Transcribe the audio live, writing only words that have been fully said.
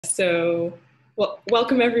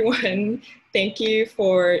Welcome everyone. Thank you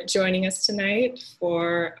for joining us tonight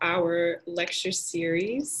for our lecture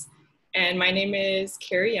series. And my name is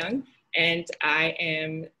Carrie Young, and I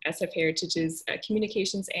am SF Heritage's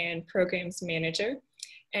Communications and Programs Manager.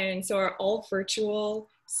 And so our all virtual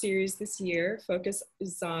series this year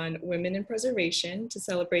focuses on women in preservation to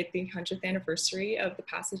celebrate the 100th anniversary of the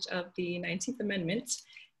passage of the 19th Amendment.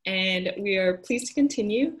 And we are pleased to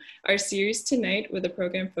continue our series tonight with a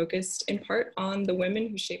program focused in part on the women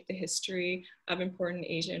who shaped the history of important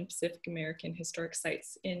Asian and Pacific American historic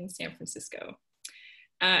sites in San Francisco.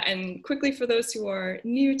 And quickly, for those who are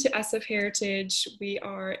new to SF Heritage, we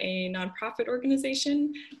are a nonprofit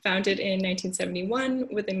organization founded in 1971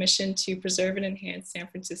 with a mission to preserve and enhance San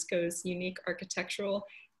Francisco's unique architectural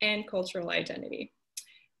and cultural identity.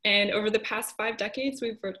 And over the past 5 decades,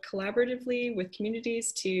 we've worked collaboratively with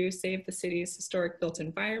communities to save the city's historic built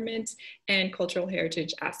environment and cultural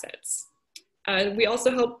heritage assets. We also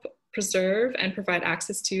help preserve and provide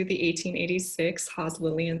access to the 1886 Haas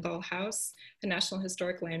Lilienthal House, a National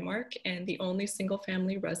Historic Landmark and the only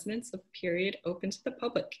single-family residence of the period open to the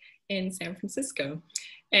public in San Francisco.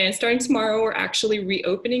 And starting tomorrow, we're actually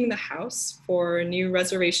reopening the house for new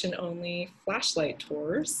reservation-only flashlight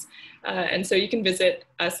tours. And so you can visit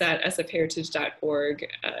us at sfheritage.org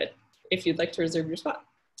if you'd like to reserve your spot.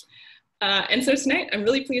 And so tonight, I'm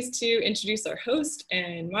really pleased to introduce our host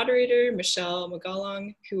and moderator, Michelle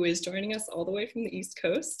Magalong, who is joining us all the way from the East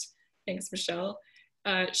Coast. Thanks, Michelle.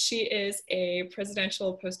 She is a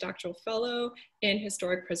Presidential Postdoctoral Fellow in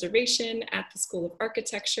Historic Preservation at the School of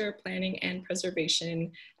Architecture, Planning, and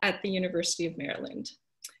Preservation at the University of Maryland.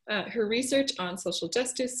 Her research on social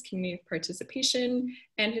justice, community participation,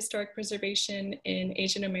 and historic preservation in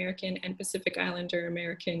Asian American and Pacific Islander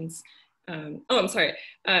Americans.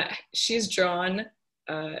 She's drawn,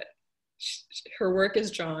 her work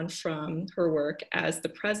is drawn from her work as the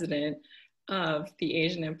president of the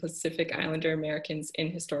Asian and Pacific Islander Americans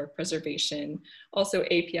in Historic Preservation, also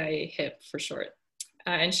APIAHiP for short.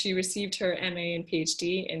 And she received her MA and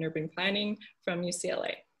PhD in urban planning from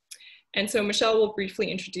UCLA. And so Michelle will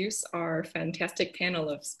briefly introduce our fantastic panel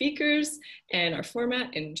of speakers and our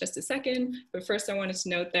format in just a second. But first I wanted to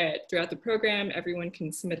note that throughout the program, everyone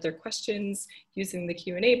can submit their questions using the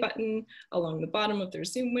Q&A button along the bottom of their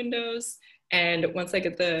Zoom windows. And once I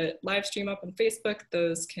get the live stream up on Facebook,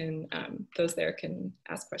 those there can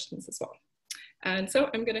ask questions as well. And so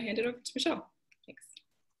I'm gonna hand it over to Michelle. Thanks.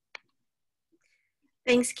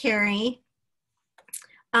 Thanks, Carrie.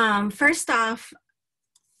 First off,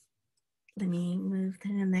 let me move to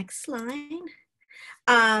the next slide.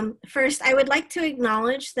 First, I would like to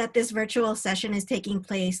acknowledge that this virtual session is taking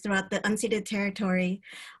place throughout the unceded territory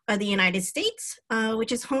of the United States,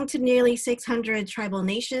 which is home to nearly 600 tribal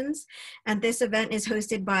nations. And this event is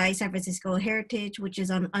hosted by San Francisco Heritage, which is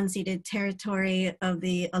on unceded territory of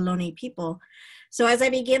the Ohlone people. So as I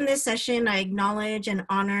begin this session, I acknowledge and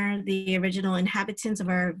honor the original inhabitants of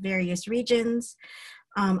our various regions.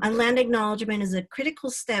 And land acknowledgement is a critical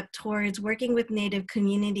step towards working with Native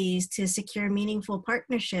communities to secure meaningful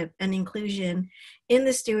partnership and inclusion in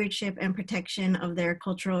the stewardship and protection of their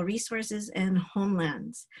cultural resources and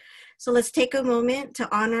homelands. So let's take a moment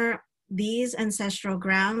to honor these ancestral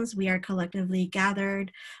grounds we are collectively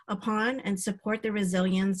gathered upon and support the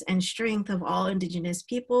resilience and strength of all Indigenous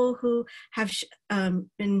people who have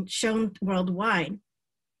been shown worldwide.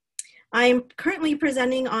 I am currently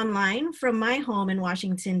presenting online from my home in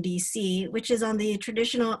Washington, D.C., which is on the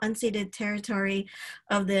traditional unceded territory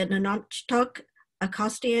of the Nanochtok,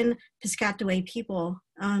 Acostian, Piscataway people.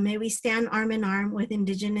 May we stand arm in arm with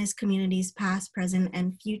Indigenous communities past, present,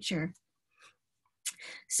 and future.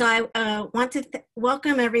 So I want to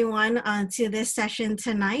welcome everyone to this session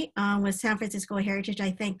tonight with San Francisco Heritage. I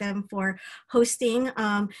thank them for hosting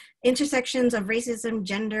intersections of racism,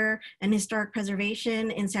 gender, and historic preservation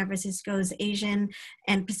in San Francisco's Asian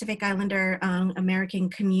and Pacific Islander American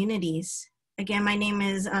communities. Again, my name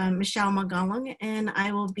is Michelle Magalong, and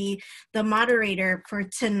I will be the moderator for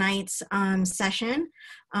tonight's session.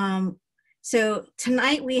 So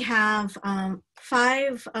tonight we have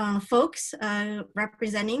 5 folks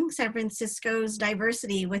representing San Francisco's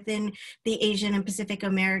diversity within the Asian and Pacific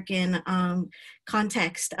American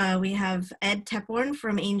context. We have Ed Tepborn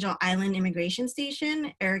from Angel Island Immigration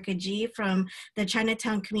Station, Erika G from the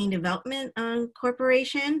Chinatown Community Development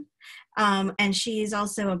Corporation, and she's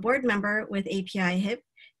also a board member with APIAHiP.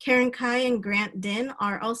 Karen Kai and Grant Din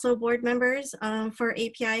are also board members for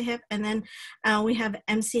APIAHiP. And then we have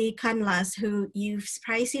MC Canlas, who you've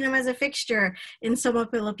probably seen him as a fixture in SoMa,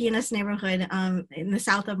 Pilipinas neighborhood in the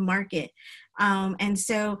south of Market. And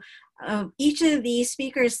so Each of these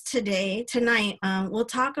speakers tonight, will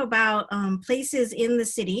talk about places in the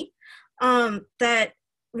city that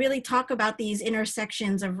really talk about these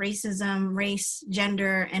intersections of racism, race,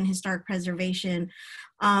 gender, and historic preservation.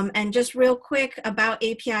 And just real quick about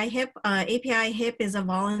APIAHiP. APIAHiP is a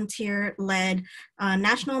volunteer-led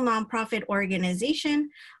national nonprofit organization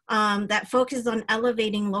that focuses on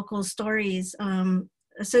elevating local stories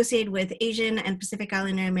associated with Asian and Pacific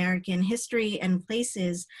Islander American history and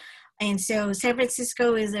places. And so San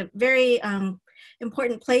Francisco is a very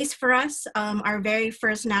important place for us. Our very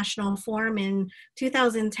first national forum in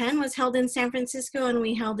 2010 was held in San Francisco, and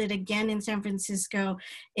we held it again in San Francisco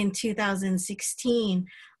in 2016.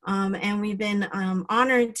 And we've been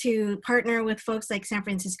honored to partner with folks like San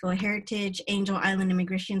Francisco Heritage, Angel Island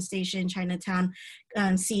Immigration Station, Chinatown,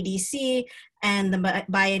 CDC, and the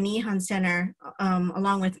APIAHiP Center,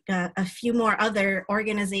 along with a few more other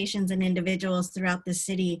organizations and individuals throughout the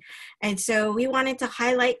city. And so we wanted to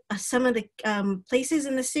highlight some of the places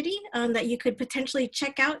in the city that you could potentially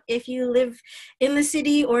check out if you live in the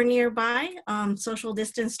city or nearby, social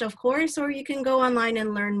distanced, of course, or you can go online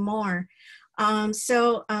and learn more.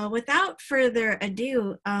 So without further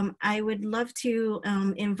ado, I would love to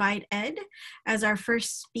invite Ed as our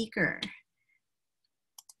first speaker.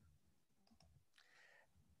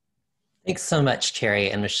 Thanks so much,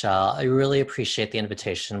 Carrie and Michelle. I really appreciate the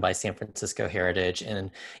invitation by San Francisco Heritage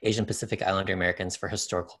and Asian Pacific Islander Americans for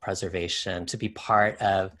Historical Preservation to be part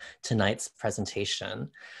of tonight's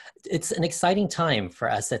presentation. It's an exciting time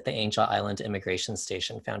for us at the Angel Island Immigration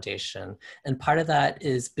Station Foundation. And part of that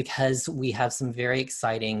is because we have some very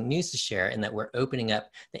exciting news to share in that we're opening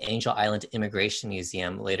up the Angel Island Immigration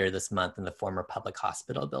Museum later this month in the former public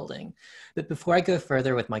hospital building. But before I go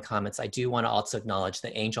further with my comments, I do want to also acknowledge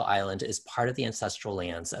that Angel Island is part of the ancestral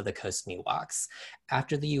lands of the Coast Miwoks.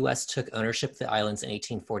 After the US took ownership of the islands in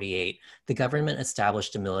 1848, the government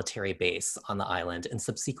established a military base on the island and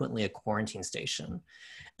subsequently a quarantine station.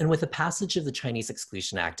 And with the passage of the Chinese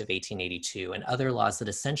Exclusion Act of 1882 and other laws that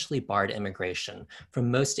essentially barred immigration from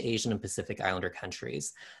most Asian and Pacific Islander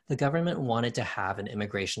countries, the government wanted to have an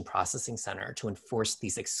immigration processing center to enforce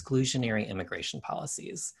these exclusionary immigration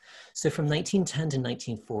policies. So from 1910 to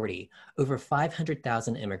 1940, over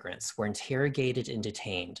 500,000 immigrants were interrogated and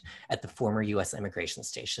detained at the former US immigration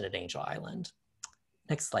station at Angel Island.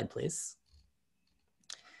 Next slide, please.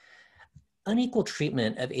 Unequal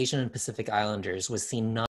treatment of Asian and Pacific Islanders was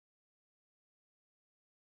seen not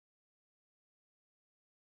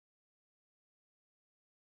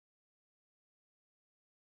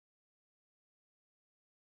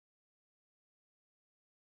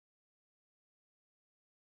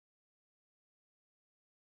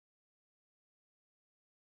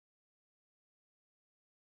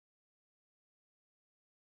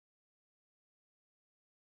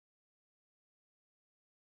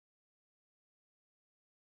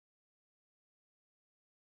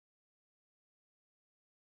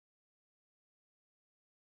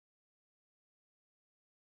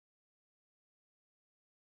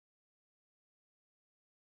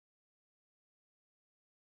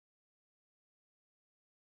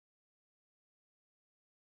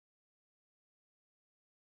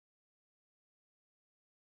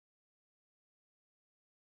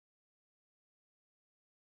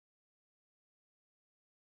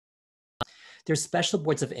There's special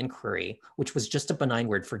boards of inquiry, which was just a benign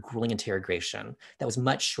word for grueling interrogation that was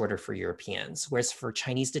much shorter for Europeans, whereas for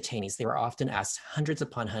Chinese detainees, they were often asked hundreds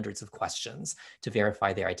upon hundreds of questions to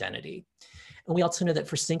verify their identity. And we also know that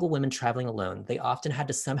for single women traveling alone, they often had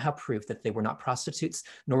to somehow prove that they were not prostitutes,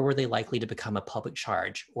 nor were they likely to become a public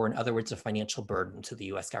charge, or in other words, a financial burden to the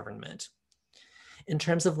US government. In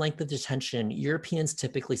terms of length of detention, Europeans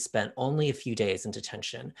typically spent only a few days in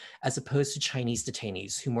detention, as opposed to Chinese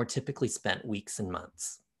detainees who more typically spent weeks and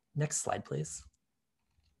months. Next slide, please.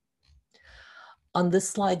 On this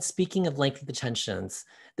slide, speaking of length of detentions,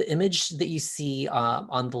 the image that you see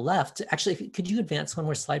on the left, actually, could you advance one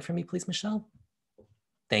more slide for me, please, Michelle?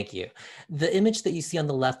 Thank you. The image that you see on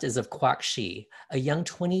the left is of Kwak Shi, a young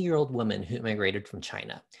 20-year-old woman who immigrated from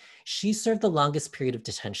China. She served the longest period of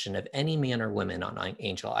detention of any man or woman on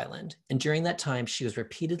Angel Island. And during that time, she was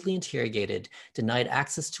repeatedly interrogated, denied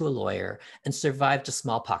access to a lawyer, and survived a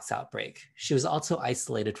smallpox outbreak. She was also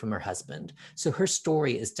isolated from her husband. So her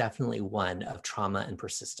story is definitely one of trauma and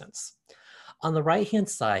persistence. On the right-hand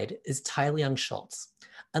side is Tai Liang Schultz,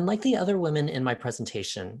 Unlike the other women in my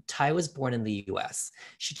presentation, Tai was born in the US.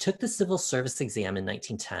 She took the civil service exam in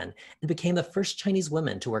 1910 and became the first Chinese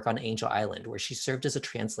woman to work on Angel Island, where she served as a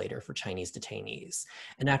translator for Chinese detainees.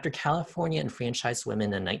 And after California enfranchised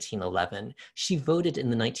women in 1911, she voted in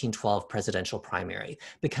the 1912 presidential primary,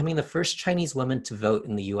 becoming the first Chinese woman to vote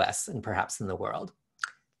in the US and perhaps in the world.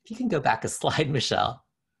 If you can go back a slide, Michelle.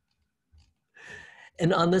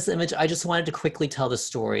 And on this image, I just wanted to quickly tell the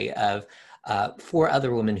story of 4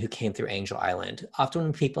 other women who came through Angel Island. Often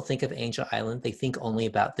when people think of Angel Island, they think only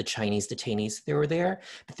about the Chinese detainees that were there,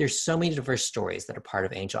 but there's so many diverse stories that are part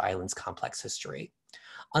of Angel Island's complex history.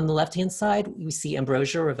 On the left-hand side, we see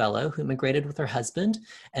Ambrosia Ravello, who immigrated with her husband,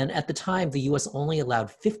 and at the time, the US only allowed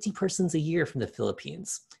 50 persons a year from the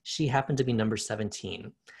Philippines. She happened to be number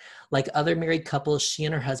 17. Like other married couples, she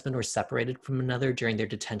and her husband were separated from another during their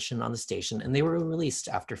detention on the station, and they were released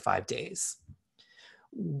after 5 days.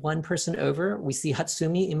 One person over, we see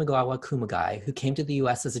Hatsumi Imagawa Kumagai, who came to the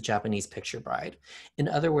US as a Japanese picture bride. In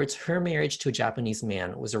other words, her marriage to a Japanese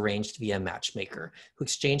man was arranged via a matchmaker, who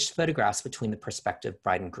exchanged photographs between the prospective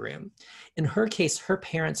bride and groom. In her case, her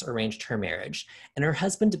parents arranged her marriage, and her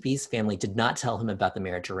husband-to-be's family did not tell him about the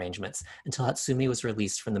marriage arrangements until Hatsumi was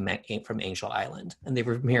released from Angel Island, and they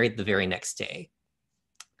were married the very next day.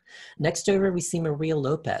 Next over, we see Maria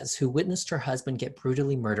Lopez, who witnessed her husband get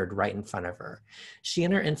brutally murdered right in front of her. She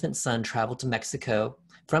and her infant son traveled to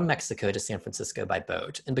from Mexico to San Francisco by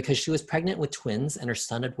boat. And because she was pregnant with twins and her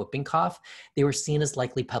son had whooping cough, they were seen as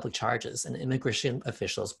likely public charges, and immigration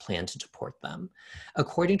officials planned to deport them.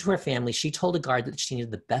 According to her family, she told a guard that she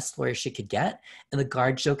needed the best lawyer she could get, and the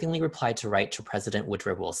guard jokingly replied to write to President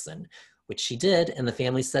Woodrow Wilson, which she did, and the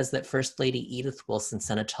family says that First Lady Edith Wilson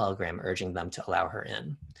sent a telegram urging them to allow her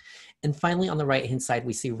in. And finally, on the right-hand side,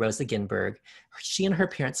 we see Rosa Ginberg. She and her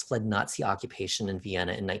parents fled Nazi occupation in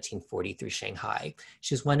Vienna in 1940 through Shanghai.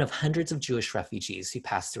 She was one of hundreds of Jewish refugees who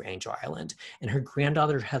passed through Angel Island, and her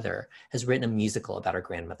granddaughter, Heather, has written a musical about her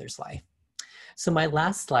grandmother's life. So my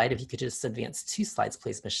last slide, if you could just advance 2 slides,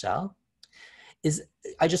 please, Michelle, is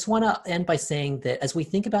I just want to end by saying that as we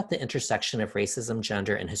think about the intersection of racism,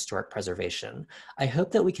 gender, and historic preservation, I hope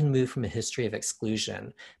that we can move from a history of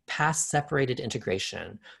exclusion past separated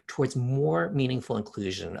integration towards more meaningful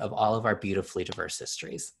inclusion of all of our beautifully diverse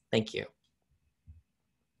histories. Thank you.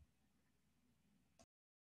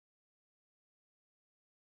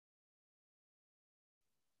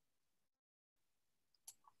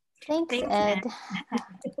 Thanks, Ed.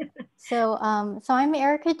 So I'm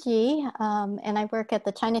Erika G, and I work at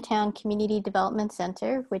the Chinatown Community Development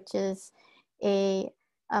Center, which is a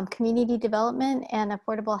community development and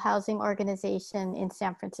affordable housing organization in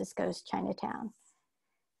San Francisco's Chinatown.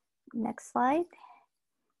 Next slide.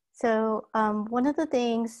 So one of the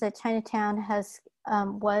things that Chinatown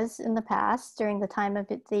was in the past during the time of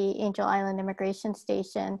the Angel Island Immigration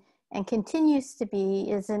Station and continues to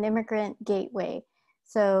be is an immigrant gateway.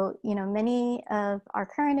 So, you know, many of our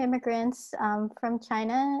current immigrants from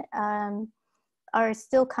China are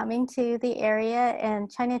still coming to the area,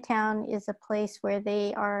 and Chinatown is a place where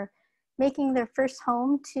they are making their first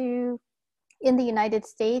home in the United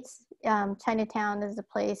States. Chinatown is a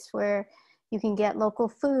place where you can get local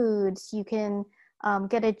foods, you can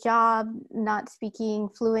get a job not speaking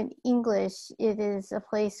fluent English. It is a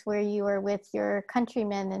place where you are with your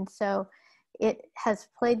countrymen, and so it has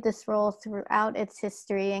played this role throughout its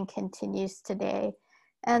history and continues today.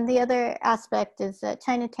 And the other aspect is that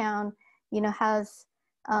Chinatown, you know, has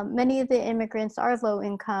many of the immigrants are low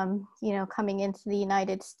income, you know, coming into the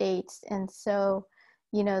United States. And so,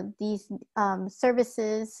 you know, these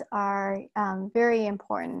services are very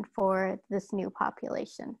important for this new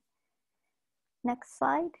population. Next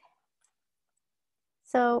slide.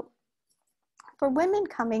 So for women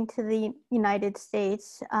coming to the United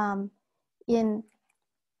States, in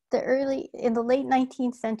the late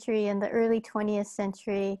 19th century and the early 20th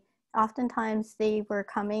century, oftentimes they were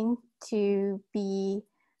coming to be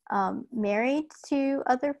married to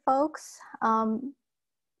other folks.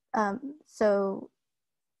 So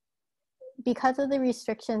because of the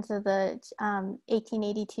restrictions of the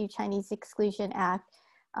 1882 Chinese Exclusion Act,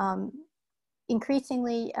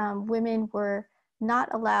 increasingly women were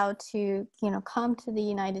not allowed to, you know, come to the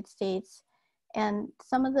United States. And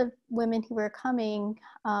some of the women who were coming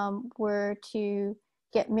were to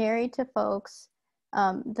get married to folks,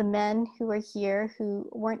 the men who were here who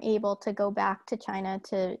weren't able to go back to China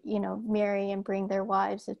to, you know, marry and bring their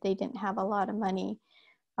wives if they didn't have a lot of money.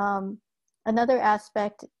 Another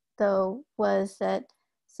aspect, though, was that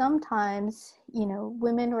sometimes, you know,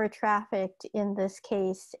 women were trafficked in this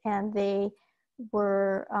case, and they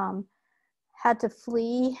were had to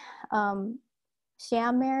flee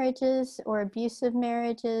sham marriages or abusive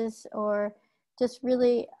marriages or just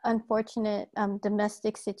really unfortunate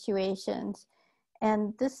domestic situations.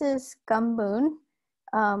 And this is Gambun,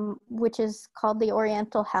 which is called the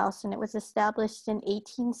Oriental House, and it was established in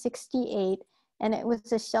 1868. And it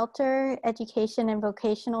was a shelter, education, and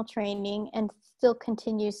vocational training, and still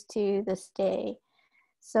continues to this day.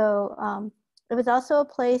 So it was also a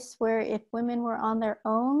place where if women were on their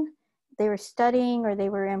own, they were studying or they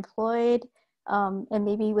were employed, and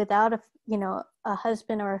maybe without a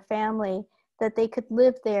husband or a family, that they could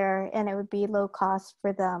live there and it would be low cost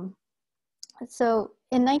for them. So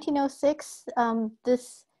in 1906,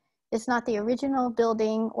 this is not the original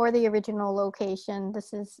building or the original location.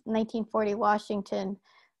 This is 1940 Washington,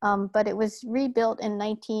 but it was rebuilt in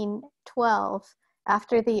 1912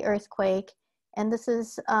 after the earthquake. And this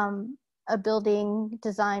is a building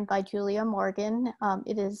designed by Julia Morgan.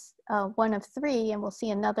 It is one of three, and we'll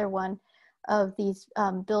see another one of these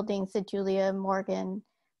buildings that Julia Morgan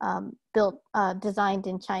designed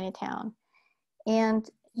in Chinatown. And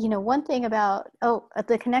one thing about,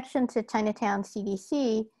 the connection to Chinatown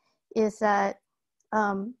CDC is that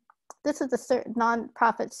this is a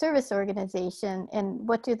nonprofit service organization, and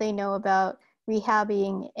what do they know about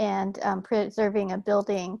rehabbing and preserving a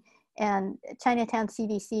building? And Chinatown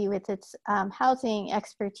CDC, with its housing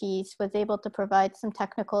expertise, was able to provide some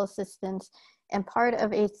technical assistance, and part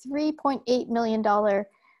of a $3.8 million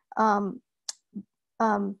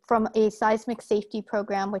from a seismic safety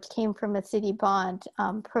program, which came from a city bond,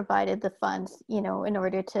 provided the funds, in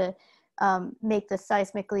order to make the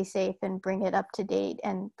seismically safe and bring it up to date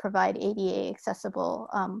and provide ADA accessible,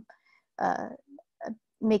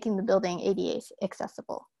 making the building ADA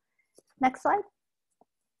accessible. Next slide.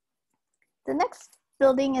 The next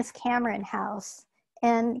building is Cameron House.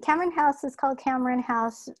 And Cameron House is called Cameron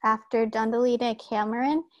House after Dundalina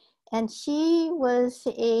Cameron. And she's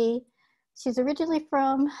originally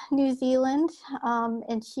from New Zealand,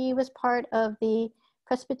 and she was part of the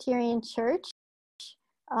Presbyterian Church.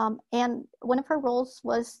 And one of her roles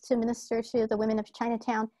was to minister to the women of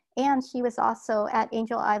Chinatown. And she was also at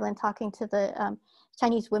Angel Island talking to the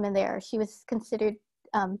Chinese women there. She was considered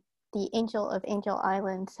the angel of Angel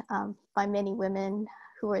Island by many women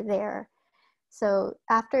who were there. So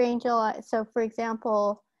after for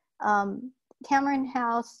example, Cameron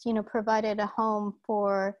House, provided a home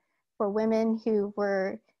for women who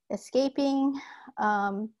were escaping,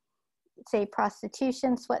 say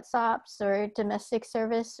prostitution, sweatshops, or domestic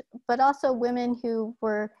service, but also women who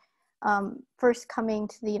were first coming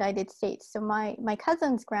to the United States. So my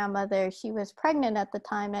cousin's grandmother, she was pregnant at the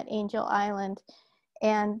time at Angel Island,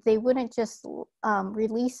 and they wouldn't just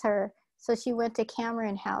release her. So she went to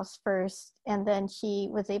Cameron House first, and then she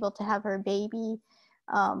was able to have her baby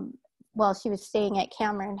while she was staying at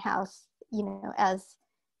Cameron House, as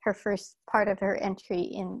her first part of her entry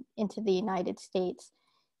into the United States.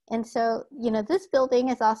 And so, this building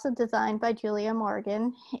is also designed by Julia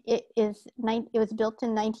Morgan. It was built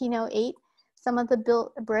in 1908. Some of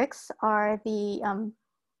the bricks are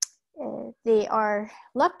they are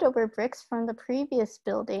leftover bricks from the previous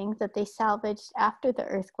building that they salvaged after the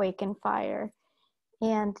earthquake and fire.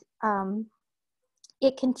 And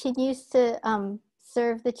it continues to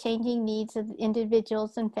serve the changing needs of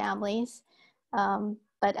individuals and families.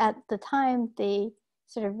 But at the time, they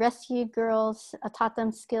sort of rescued girls, taught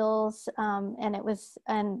them skills, and it was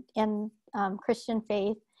Christian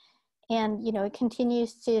faith. And it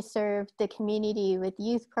continues to serve the community with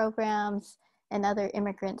youth programs and other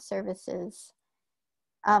immigrant services.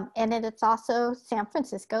 And it's also San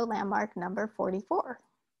Francisco landmark number 44.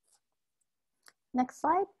 Next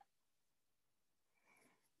slide.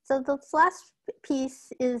 So this last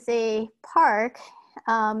piece is a park,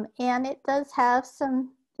 and it does have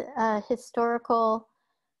some historical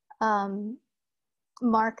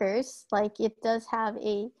markers. Like it does have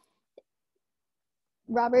a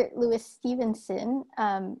Robert Louis Stevenson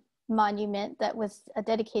monument that was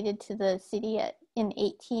dedicated to the city in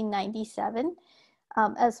 1897,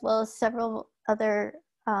 as well as several other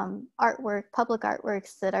public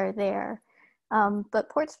artworks that are there. But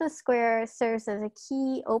Portsmouth Square serves as a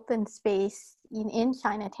key open space in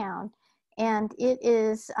Chinatown, and it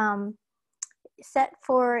is set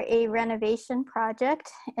for a renovation project,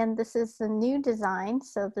 and this is the new design.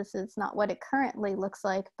 So this is not what it currently looks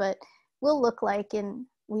like, but will look like in,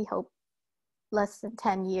 we hope, less than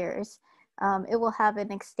 10 years. It will have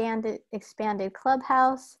an expanded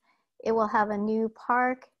clubhouse. It will have a new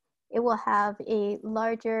park. It will have a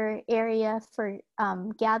larger area for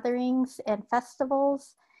gatherings and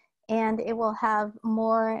festivals, and it will have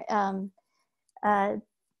more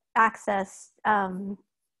access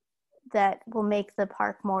that will make the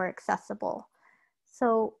park more accessible.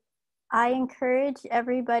 So I encourage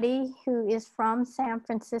everybody who is from San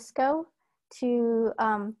Francisco to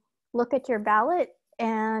look at your ballot,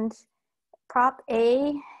 and Prop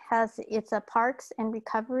A it's a Parks and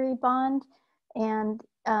Recovery Bond, and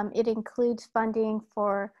it includes funding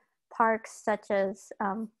for parks such as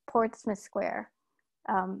Portsmouth Square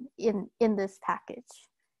in this package.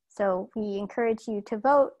 So we encourage you to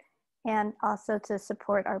vote and also to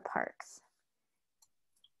support our parks.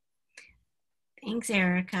 Thanks,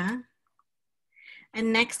 Erika.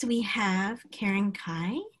 And next we have Karen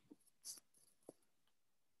Kai.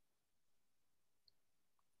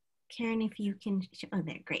 Karen, if you can, oh,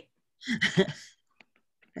 there, great.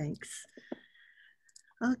 Thanks.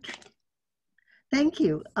 Okay, thank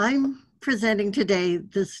you. I'm presenting today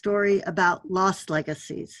the story about lost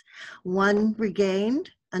legacies, one regained,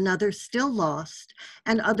 another still lost,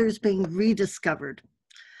 and others being rediscovered.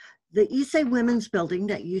 The Issei Women's Building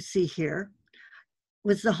that you see here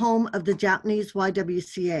was the home of the Japanese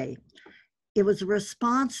YWCA. It was a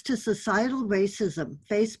response to societal racism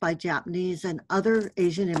faced by Japanese and other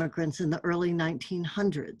Asian immigrants in the early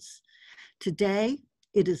 1900s. Today,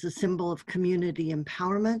 it is a symbol of community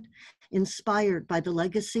empowerment, inspired by the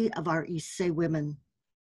legacy of our Issei women.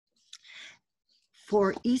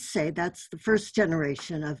 For Issei, that's the first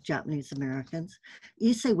generation of Japanese Americans,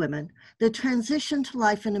 Issei women, the transition to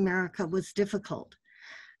life in America was difficult.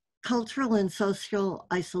 Cultural and social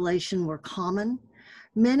isolation were common.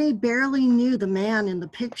 Many barely knew the man in the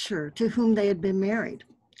picture to whom they had been married.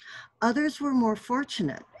 Others were more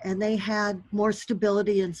fortunate, and they had more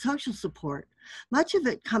stability and social support, much of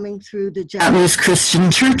it coming through the Japanese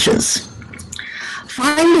Christian churches.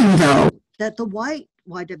 Finding, though, that the white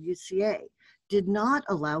YWCA did not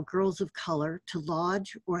allow girls of color to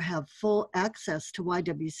lodge or have full access to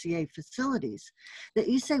YWCA facilities, the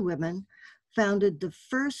Issei women founded the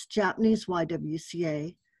first Japanese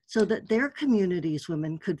YWCA so that their community's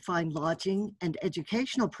women could find lodging and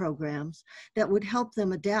educational programs that would help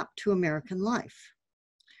them adapt to American life.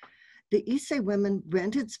 The Issei women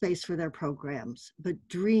rented space for their programs, but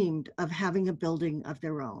dreamed of having a building of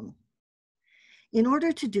their own. In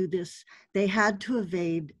order to do this, they had to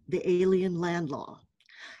evade the alien land law.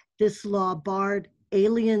 This law barred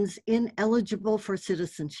aliens ineligible for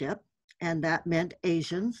citizenship, and that meant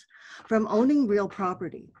Asians, from owning real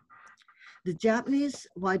property. The Japanese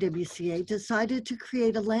YWCA decided to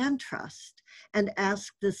create a land trust and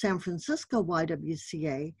asked the San Francisco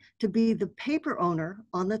YWCA to be the paper owner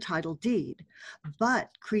on the title deed, but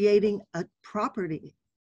creating a property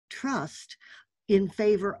trust in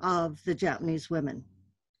favor of the Japanese women.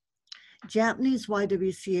 Japanese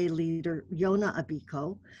YWCA leader Yona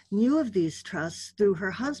Abiko knew of these trusts through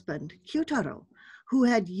her husband, Kyutaro, who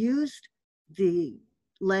had used the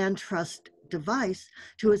land trust device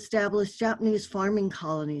to establish Japanese farming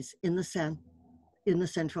colonies in the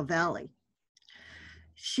Central Valley.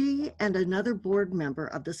 She and another board member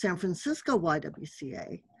of the San Francisco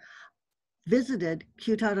YWCA visited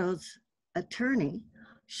Kyutaro's attorney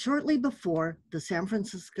shortly before the San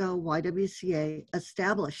Francisco YWCA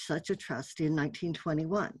established such a trust in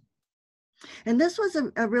 1921. And this was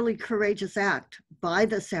a really courageous act by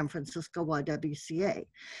the San Francisco YWCA.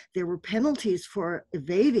 There were penalties for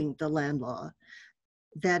evading the land law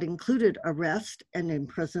that included arrest and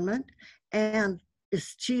imprisonment and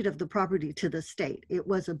escheat of the property to the state. It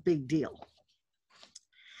was a big deal.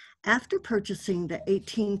 After purchasing the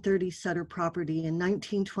 1830 Sutter property in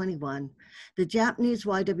 1921, the Japanese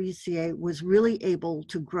YWCA was really able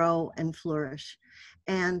to grow and flourish.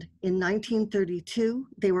 And in 1932,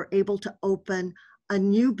 they were able to open a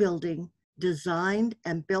new building designed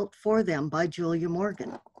and built for them by Julia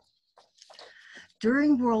Morgan.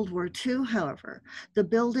 During World War II, however, the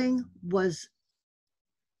building was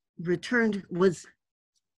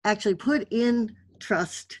actually put in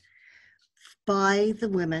trust by the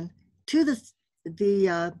women to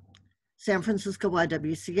the San Francisco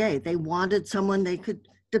YWCA. They wanted someone they could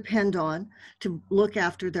depend on to look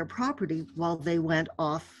after their property while they went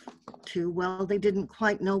off to, well, they didn't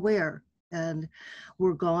quite know where, and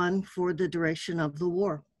were gone for the duration of the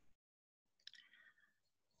war.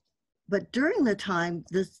 But during the time,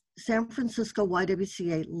 the San Francisco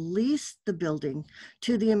YWCA leased the building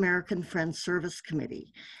to the American Friends Service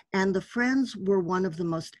Committee, and the Friends were one of the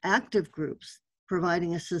most active groups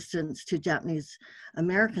providing assistance to Japanese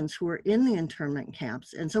Americans who were in the internment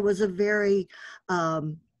camps. And so it was a very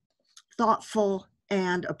thoughtful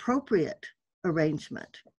and appropriate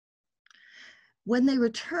arrangement. When they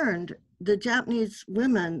returned, the Japanese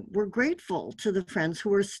women were grateful to the Friends, who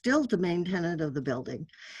were still the main tenant of the building,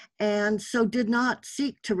 and so did not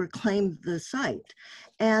seek to reclaim the site,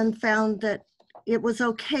 and found that it was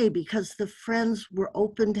okay because the Friends were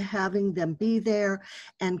open to having them be there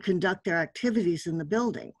and conduct their activities in the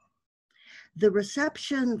building. The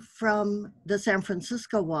reception from the San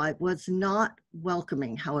Francisco Y was not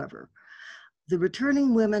welcoming, however. The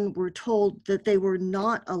returning women were told that they were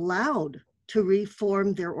not allowed to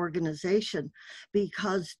reform their organization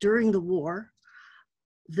because during the war,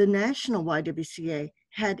 the national YWCA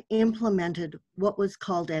had implemented what was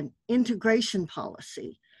called an integration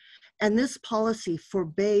policy. And this policy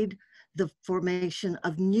forbade the formation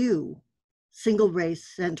of new single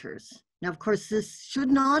race centers. Now, of course, this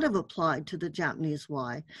should not have applied to the Japanese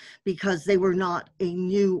Y because they were not a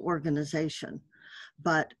new organization,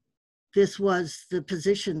 but this was the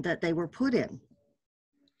position that they were put in.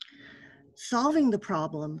 Solving the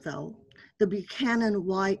problem, though, the Buchanan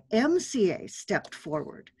YMCA stepped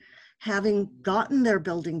forward. Having gotten their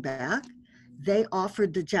building back, they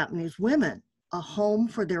offered the Japanese women a home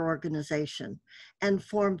for their organization and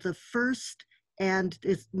formed the first, and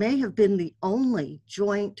it may have been the only,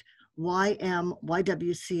 joint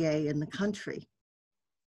YMYWCA in the country.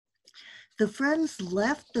 The Friends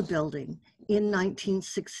left the building in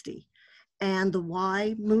 1960, and the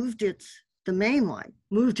Y moved the main Y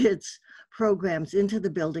moved its programs into the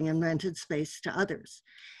building and rented space to others.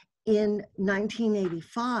 In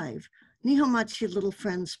 1985, Nihonmachi Little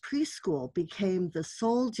Friends Preschool became the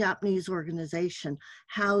sole Japanese organization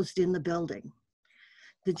housed in the building.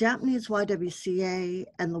 The Japanese YWCA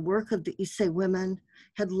and the work of the Issei women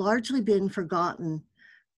had largely been forgotten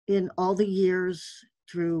in all the years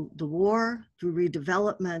through the war, through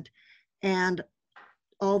redevelopment, and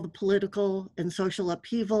all the political and social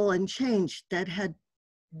upheaval and change that had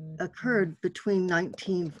occurred between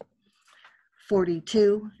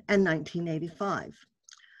 1942 and 1985.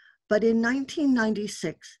 But in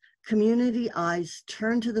 1996, community eyes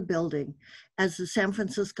turned to the building as the San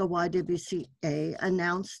Francisco YWCA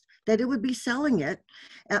announced that it would be selling it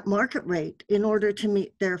at market rate in order to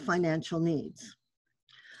meet their financial needs.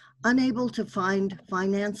 Unable to find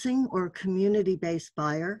financing or a community-based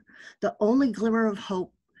buyer, the only glimmer of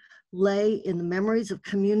hope lay in the memories of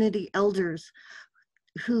community elders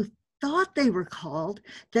who thought they recalled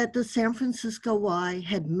that the San Francisco Y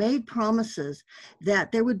had made promises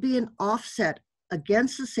that there would be an offset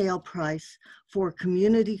against the sale price for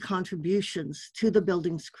community contributions to the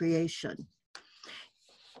building's creation.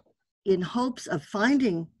 In hopes of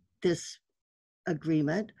finding this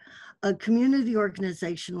agreement, a community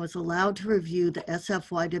organization was allowed to review the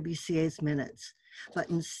SFYWCA's minutes, but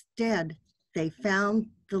instead they found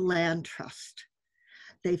the land trust.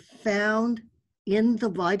 They found in the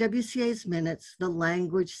YWCA's minutes the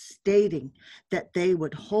language stating that they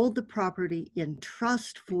would hold the property in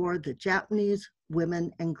trust for the Japanese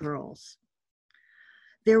women and girls.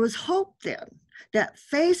 There was hope then that,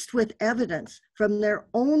 faced with evidence from their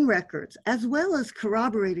own records as well as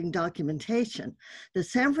corroborating documentation, the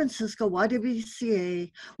San Francisco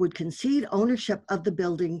YWCA would concede ownership of the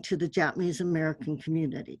building to the Japanese American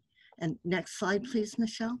community. And next slide, please,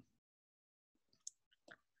 Michelle.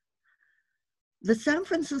 The San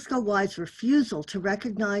Francisco Y's refusal to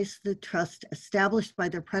recognize the trust established by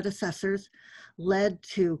their predecessors led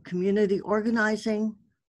to community organizing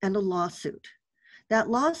and a lawsuit. That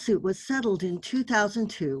lawsuit was settled in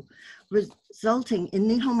 2002, resulting in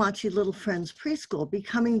Nihonmachi Little Friends Preschool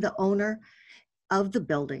becoming the owner of the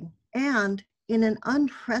building, and in an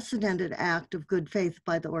unprecedented act of good faith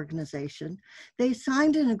by the organization, they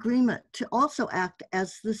signed an agreement to also act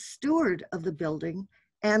as the steward of the building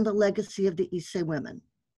and the legacy of the Issei women.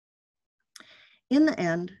 In the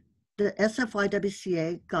end, the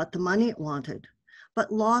SFYWCA got the money it wanted,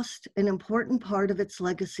 but lost an important part of its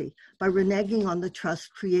legacy by reneging on the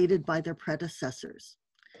trust created by their predecessors.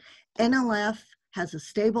 NLF has a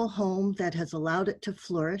stable home that has allowed it to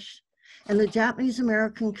flourish, and the Japanese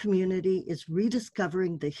American community is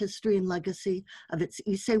rediscovering the history and legacy of its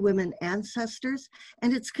Issei women ancestors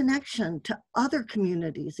and its connection to other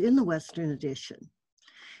communities in the Western Addition.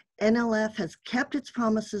 NLF has kept its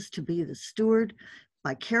promises to be the steward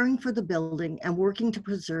by caring for the building and working to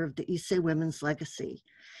preserve the Issei women's legacy.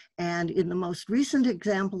 And in the most recent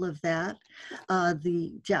example of that,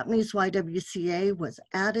 the Japanese YWCA was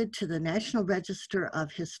added to the National Register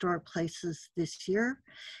of Historic Places this year.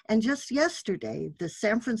 And just yesterday, the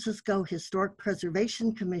San Francisco Historic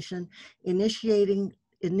Preservation Commission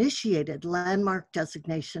initiated landmark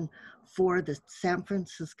designation for the San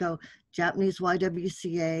Francisco Japanese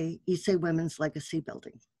YWCA Issei Women's Legacy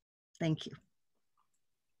Building. Thank you.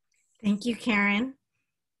 Thank you, Karen.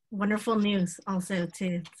 Wonderful news also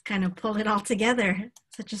to kind of pull it all together.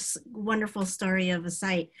 Such a wonderful story of a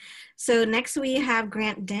site. So next we have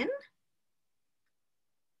Grant Din.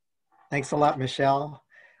 Thanks a lot, Michelle.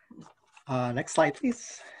 Next slide,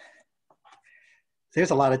 please.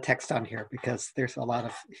 There's a lot of text on here because there's a lot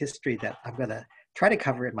of history that I'm going to try to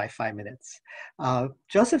cover in my 5 minutes.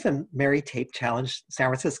 Joseph and Mary Tape challenged San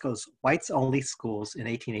Francisco's whites-only schools in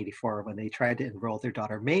 1884 when they tried to enroll their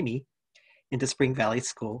daughter Mamie into Spring Valley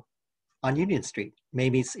School on Union Street.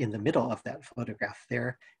 Mamie's in the middle of that photograph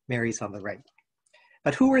there. Mary's on the right.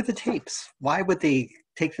 But who were the Tapes? Why would they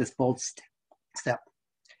take this bold step?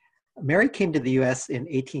 Mary came to the US in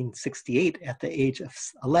 1868 at the age of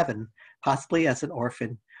 11, possibly as an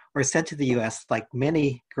orphan, or sent to the US like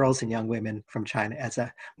many girls and young women from China as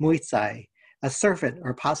a muizai, a servant,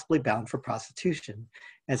 or possibly bound for prostitution.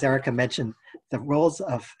 As Erika mentioned, the roles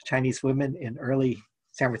of Chinese women in early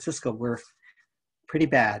San Francisco were pretty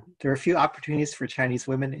bad. There were few opportunities for Chinese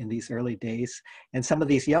women in these early days, and some of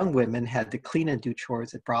these young women had to clean and do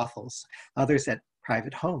chores at brothels, others at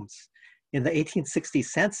private homes. In the 1860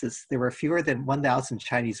 census, there were fewer than 1,000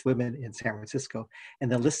 Chinese women in San Francisco, and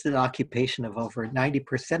the listed occupation of over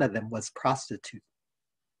 90% of them was prostitute.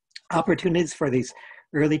 Opportunities for these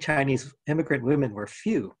early Chinese immigrant women were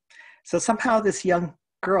few. So somehow this young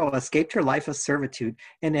girl escaped her life of servitude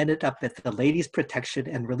and ended up at the Ladies Protection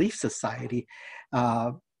and Relief Society,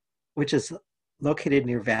 which is located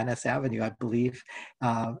near Van Ness Avenue, I believe,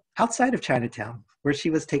 outside of Chinatown, where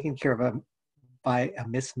she was taken care of by a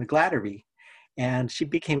Miss McGlattery. And she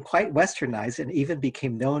became quite westernized and even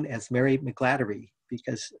became known as Mary McGlattery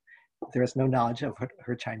because there was no knowledge of what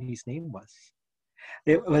her Chinese name was.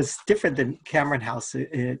 It was different than Cameron House.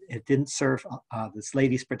 It didn't serve, this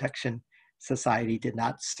Ladies Protection Society did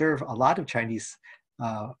not serve a lot of Chinese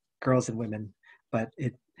girls and women, but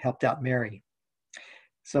it helped out Mary.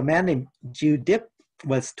 So a man named Ju Dip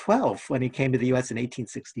was 12 when he came to the US in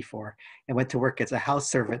 1864 and went to work as a house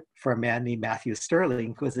servant for a man named Matthew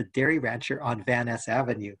Sterling, who was a dairy rancher on Van Ness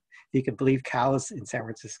Avenue. You could believe cows in San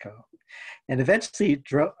Francisco. And eventually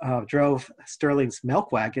drove Sterling's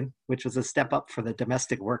milk wagon, which was a step up for the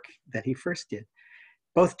domestic work that he first did.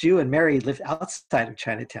 Both Ju and Mary lived outside of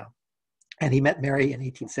Chinatown. And he met Mary in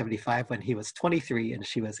 1875 when he was 23 and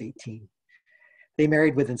she was 18. They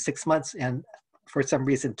married within 6 months and for some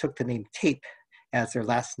reason took the name Tape as their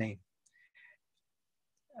last name.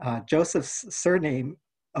 Joseph's surname,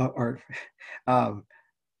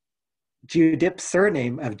 Ju Dip's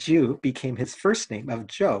surname of Ju became his first name of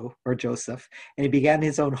Joe or Joseph, and he began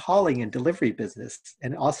his own hauling and delivery business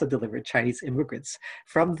and also delivered Chinese immigrants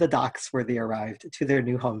from the docks where they arrived to their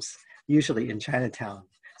new homes, usually in Chinatown.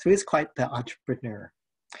 So he was quite the entrepreneur.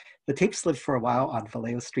 The Tapes lived for a while on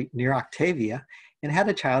Vallejo Street near Octavia and had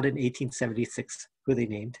a child in 1876 who they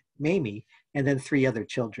named Mamie, and then 3 other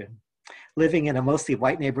children. Living in a mostly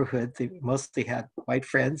white neighborhood, they mostly had white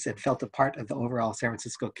friends and felt a part of the overall San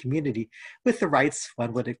Francisco community with the rights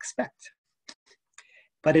one would expect.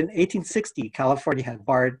 But in 1860, California had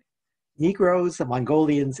barred Negroes,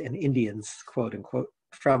 Mongolians, and Indians, quote unquote,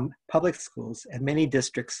 from public schools, and many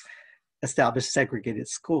districts established segregated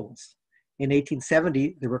schools. In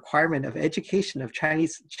 1870, the requirement of education of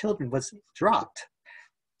Chinese children was dropped.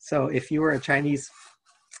 So if you were a Chinese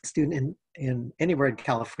student in anywhere in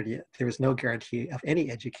California, there was no guarantee of any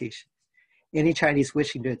education. Any Chinese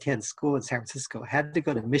wishing to attend school in San Francisco had to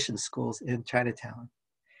go to mission schools in Chinatown.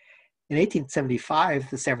 In 1875,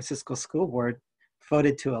 the San Francisco School Board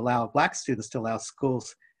voted to allow Black students to allow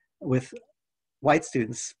schools with white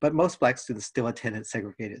students, but most Black students still attended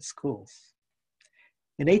segregated schools.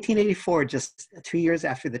 In 1884, just 2 years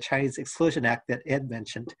after the Chinese Exclusion Act that Ed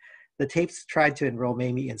mentioned, the Tapes tried to enroll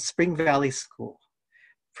Mamie in Spring Valley School.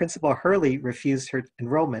 Principal Hurley refused her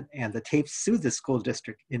enrollment, and the Tapes sued the school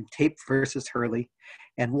district in Tape versus Hurley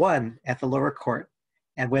and won at the lower court.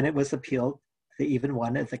 And when it was appealed, they even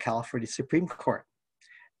won at the California Supreme Court.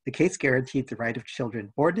 The case guaranteed the right of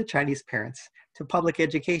children born to Chinese parents to public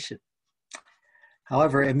education.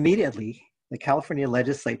 However, immediately, the California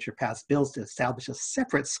legislature passed bills to establish a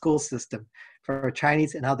separate school system for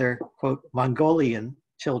Chinese and other, quote, Mongolian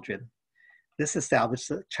children. This established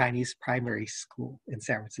the Chinese primary school in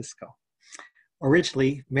San Francisco.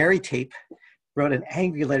 Originally, Mary Tape wrote an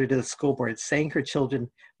angry letter to the school board saying her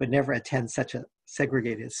children would never attend such a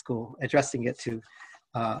segregated school, addressing it to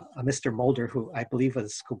a Mr. Mulder, who I believe was the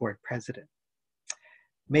school board president.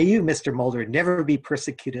 May you, Mr. Mulder, never be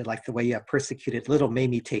persecuted like the way you have persecuted little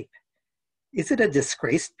Mamie Tape. Is it a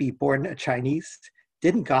disgrace to be born a Chinese?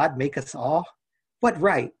 Didn't God make us all? What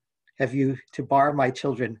right have you to bar my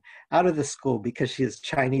children out of the school because she is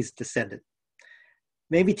Chinese descendant.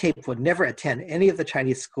 Mamie Tape would never attend any of the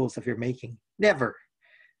Chinese schools of your making. Never.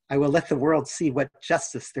 I will let the world see what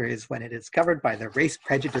justice there is when it is governed by the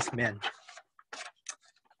race-prejudiced men.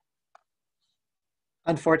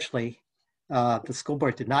 Unfortunately, the school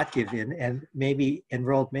board did not give in, and Mary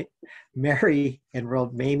enrolled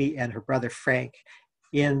Mamie and her brother Frank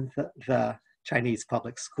in the Chinese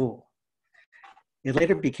public school. It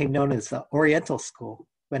later became known as the Oriental School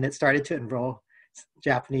when it started to enroll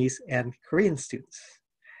Japanese and Korean students.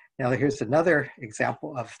 Now here's another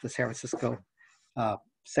example of the San Francisco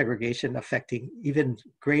segregation affecting even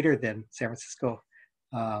greater than San Francisco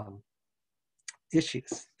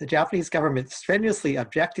issues. The Japanese government strenuously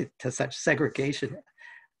objected to such segregation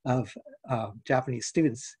of Japanese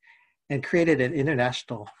students and created an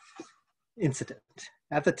international incident.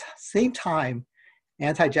 At the same time,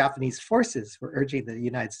 anti-Japanese forces were urging the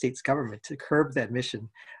United States government to curb the admission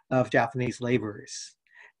of Japanese laborers.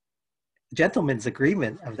 The Gentlemen's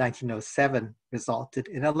Agreement of 1907 resulted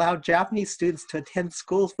in allowed Japanese students to attend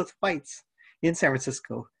schools with whites in San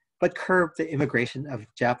Francisco, but curbed the immigration of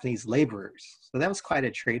Japanese laborers. So that was quite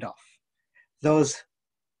a trade-off. Those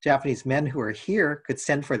Japanese men who were here could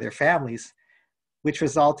send for their families, which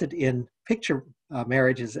resulted in picture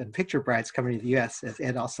marriages and picture brides coming to the US, as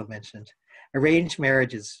Ed also mentioned. Arranged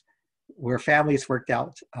marriages where families worked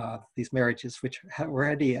out these marriages, which were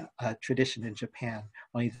already a tradition in Japan,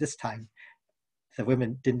 only this time the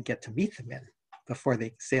women didn't get to meet the men before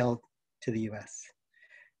they sailed to the US.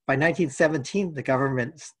 By 1917,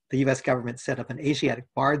 the US government set up an Asiatic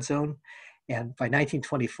barred zone, and by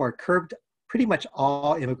 1924 curbed pretty much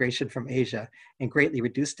all immigration from Asia and greatly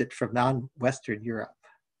reduced it from non-Western Europe.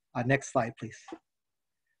 Next slide, please.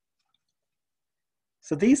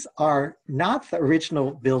 So these are not the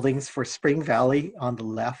original buildings for Spring Valley on the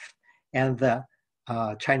left and the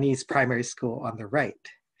Chinese primary school on the right.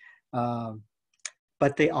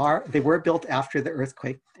 But they were built after the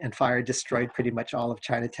earthquake and fire destroyed pretty much all of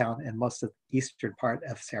Chinatown and most of the eastern part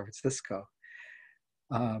of San Francisco.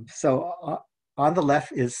 So on the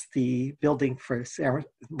left is the building for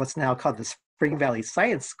what's now called the Spring Valley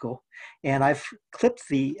Science School. And I've clipped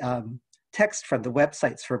the text from the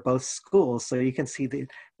websites for both schools, so you can see that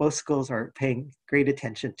both schools are paying great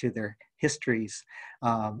attention to their histories.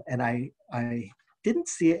 And I didn't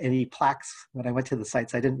see any plaques when I went to the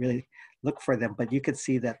sites. I didn't really look for them, but you could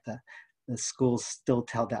see that the schools still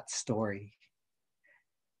tell that story.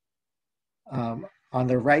 On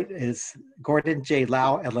the right is Gordon J.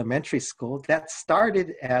 Lau Elementary School. That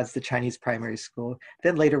started as the Chinese primary school,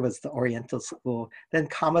 then later was the Oriental School, then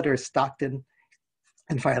Commodore Stockton,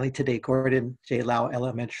 and finally today, Gordon J. Lau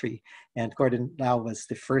Elementary. And Gordon Lau was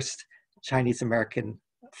the first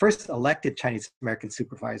elected Chinese American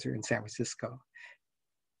supervisor in San Francisco.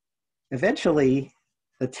 Eventually,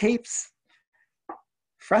 the Tapes,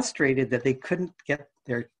 frustrated that they couldn't get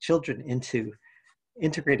their children into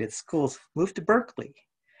integrated schools, moved to Berkeley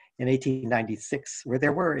in 1896, where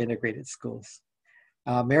there were integrated schools.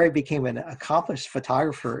 Mary became an accomplished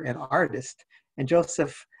photographer and artist, and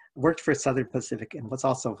Joseph worked for Southern Pacific and was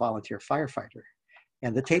also a volunteer firefighter.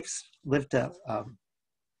 And the Tapes lived a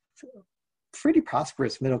pretty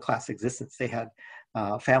prosperous middle-class existence. They had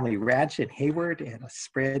a family ranch in Hayward and a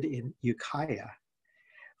spread in Ukiah.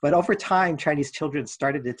 But over time, Chinese children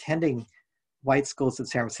started attending white schools in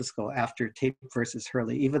San Francisco after Tape versus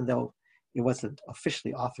Hurley, even though it wasn't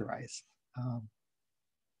officially authorized.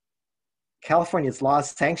 California's laws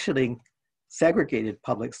sanctioning segregated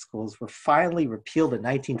public schools were finally repealed in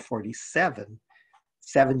 1947,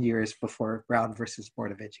 7 years before Brown versus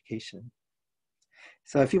Board of Education.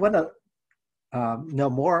 So if you want to know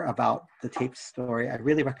more about the Tape story, I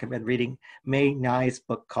really recommend reading May Nye's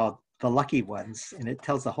book called The Lucky Ones, and it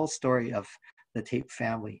tells the whole story of the Tape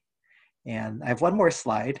family. And I have one more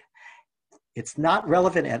slide. It's not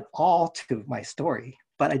relevant at all to my story,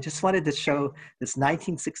 but I just wanted to show this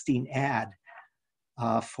 1916 ad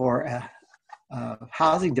for a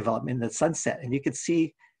housing development in the Sunset. And you can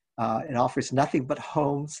see it offers nothing but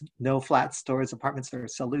homes, no flat stores, apartments, or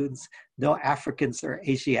saloons, no Africans or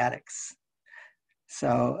Asiatics.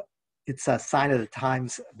 So it's a sign of the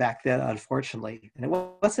times back then, unfortunately. And it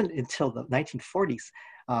wasn't until the 1940s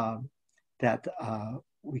that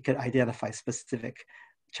we could identify specific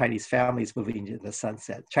Chinese families moving into the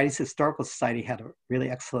Sunset. Chinese Historical Society had a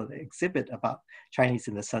really excellent exhibit about Chinese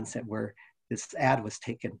in the Sunset where this ad was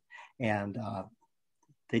taken, and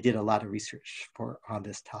they did a lot of research on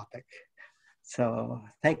this topic. So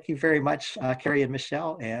thank you very much, Carrie and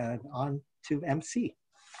Michelle, and on to MC.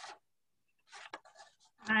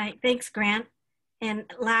 All right, thanks, Grant. And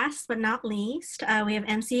last but not least, we have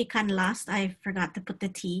MC Canlas. I forgot to put the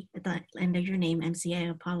T at the end of your name, MC. I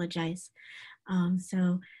apologize.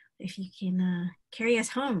 So if you can carry us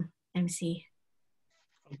home, MC.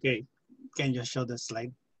 Okay, can you show the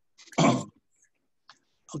slide?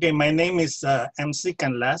 Okay, my name is MC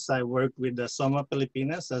Canlas. I work with the SoMa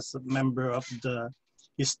Pilipinas as a member of the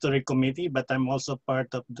History Committee, but I'm also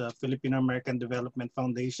part of the Filipino-American Development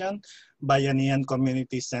Foundation Bayanihan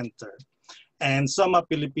Community Center. And SoMa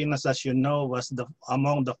Pilipinas, as you know, was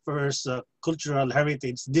among the first cultural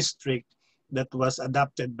heritage district that was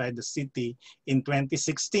adopted by the city in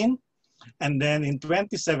 2016. And then in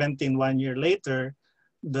 2017, 1 year later,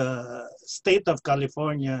 the state of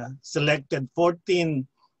California selected 14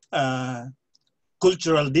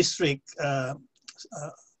 cultural district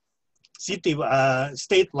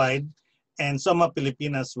statewide, and SoMa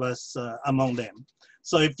Pilipinas was among them.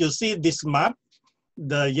 So if you see this map,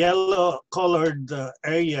 the yellow colored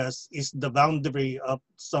areas is the boundary of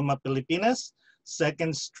SoMa Pilipinas,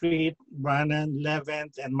 2nd Street, Brannan,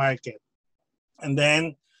 11th, and Market. And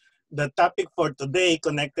then the topic for today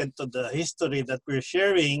connected to the history that we're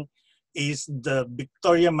sharing is the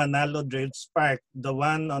Victoria Manalo Dredge Park, the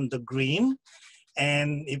one on the green.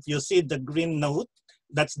 And if you see the green note,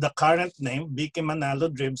 that's the current name, Vicky Manalo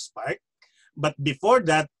Dredge Park. But before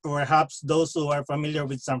that, perhaps those who are familiar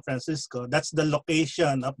with San Francisco, that's the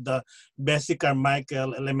location of the Bessie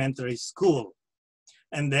Carmichael Elementary School.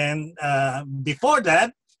 And then before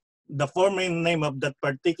that, the former name of that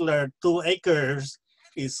particular 2 acres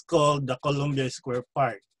is called the Columbia Square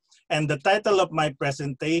Park. And the title of my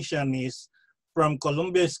presentation is From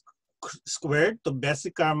Columbia Square to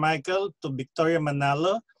Bessie Carmichael to Victoria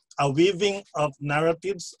Manalo, a weaving of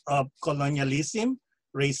narratives of colonialism,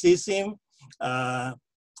 racism,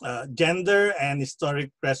 gender, and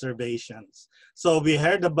historic preservations. So we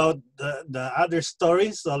heard about the other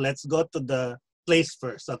stories, so let's go to the place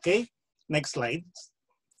first, okay? Next slide.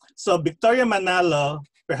 So Victoria Manalo,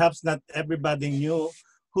 perhaps not everybody knew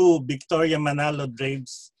who Victoria Manalo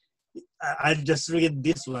Draves. I'll just read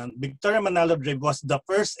this one. Victoria Manalo Drave was the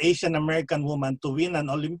first Asian American woman to win an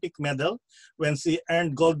Olympic medal when she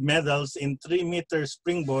earned gold medals in 3-meter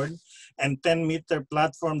springboard and 10-meter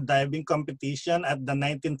platform diving competition at the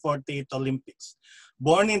 1948 Olympics.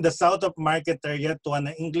 Born in the south of Market area to an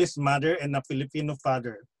English mother and a Filipino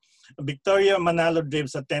father, Victoria Manalo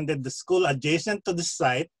Draves attended the school adjacent to the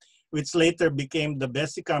site, which later became the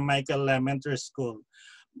Bessie Carmichael Elementary School.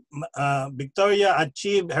 Victoria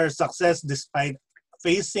achieved her success despite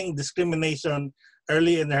facing discrimination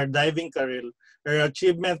early in her diving career. Her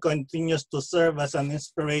achievement continues to serve as an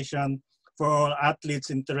inspiration for all athletes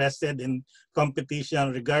interested in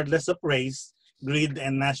competition regardless of race, greed,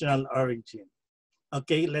 and national origin.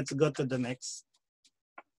 Okay, let's go to the next.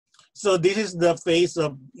 So this is the face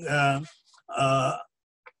of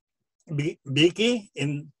Vicky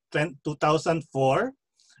in 2004.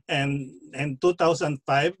 And in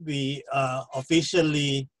 2005, we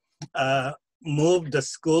officially moved the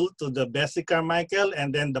school to the Bessie Carmichael,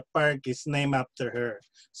 and then the park is named after her.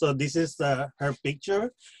 So this is her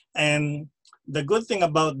picture. And the good thing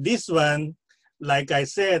about this one, like I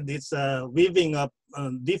said, it's a weaving of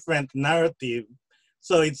different narrative.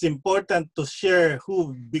 So it's important to share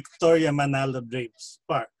who Victoria Manalo Draves.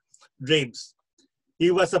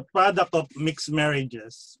 He was a product of mixed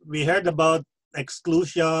marriages. We heard about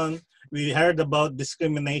exclusion, we heard about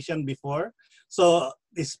discrimination before. So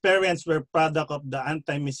his parents were product of the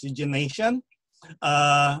anti-miscegenation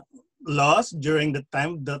laws during the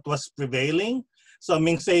time that was prevailing. So I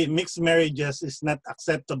mean, say mixed marriages is not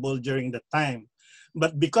acceptable during the time.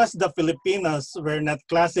 But because the Filipinos were not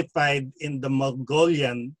classified in the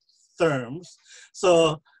Mongolian terms,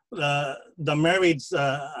 so the marriage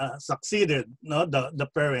succeeded, no, the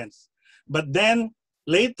parents. But then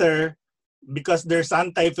later, because there's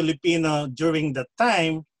anti-Filipino during the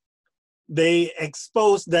time, they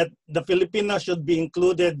exposed that the Filipinos should be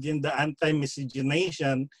included in the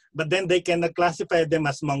anti-miscegenation, but then they cannot classify them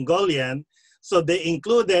as Mongolian. So they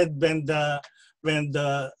included when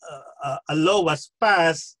a law was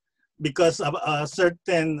passed because of a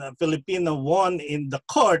certain Filipino won in the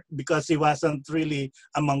court because he wasn't really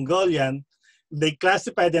a Mongolian. They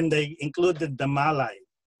classified and they included the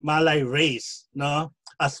Malay race, no,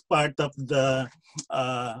 as part of the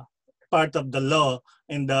law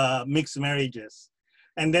in the mixed marriages.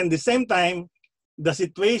 And then the same time, the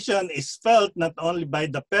situation is felt not only by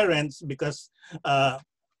the parents because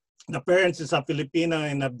the parents is a Filipino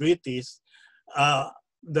and a British.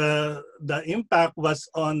 The impact was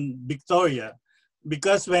on Victoria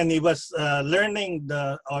because when he was learning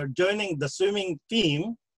or joining the swimming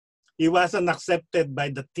team, he wasn't accepted by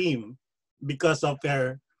the team because of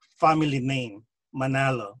her family name,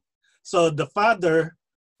 Manalo. So the father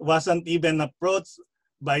wasn't even approached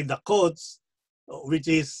by the coach, which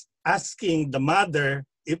is asking the mother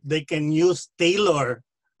if they can use Taylor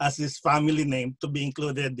as his family name to be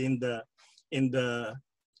included in the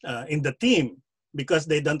team, because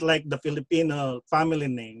they don't like the Filipino family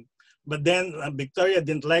name. But then Victoria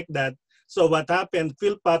didn't like that. So what happened,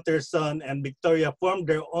 Phil Patterson and Victoria formed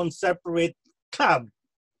their own separate club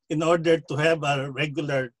in order to have a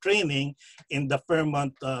regular training in the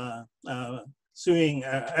Fairmont swimming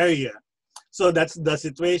area. So that's the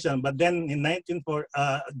situation. But then in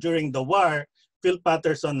during the war, Phil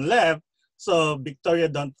Patterson left. So Victoria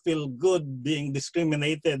don't feel good being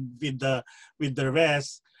discriminated with the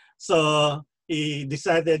rest. So he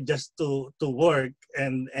decided just to work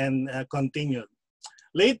and continued.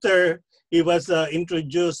 Later, he was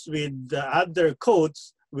introduced with the other coach,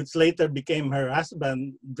 which later became her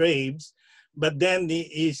husband, Draves. But then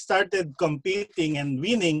he started competing and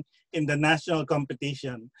winning in the national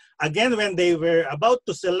competition. Again, when they were about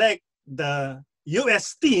to select the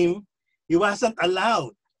US team, he wasn't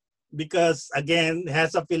allowed because, again, he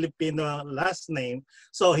has a Filipino last name.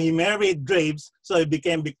 So he married Draves, so he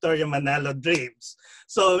became Victoria Manalo Draves.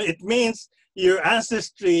 So it means your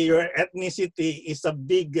ancestry, your ethnicity is a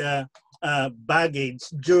big baggage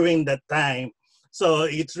during that time. So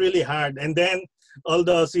it's really hard. And then,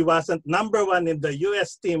 although she wasn't #1 in the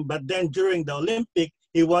US team, but then during the Olympic,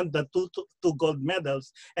 he won the two gold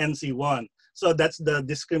medals and she won. So that's the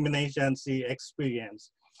discrimination she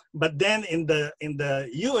experienced. But then in the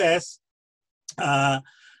US,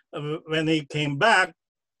 when he came back,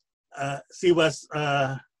 she was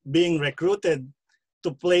being recruited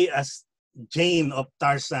to play as Jane of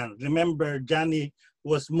Tarzan. Remember, Johnny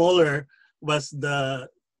was smaller, was the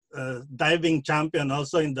diving champion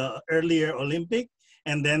also in the earlier Olympic,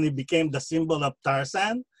 and then he became the symbol of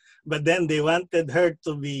Tarzan. But then they wanted her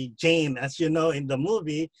to be Jane. As you know, in the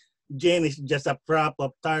movie, Jane is just a prop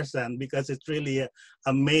of Tarzan because it's really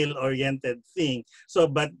a male-oriented thing. So,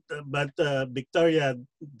 but Victoria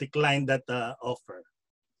declined that offer.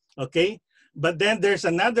 Okay, but then there's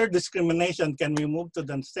another discrimination. Can we move to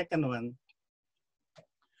the second one?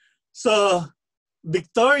 So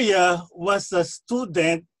Victoria was a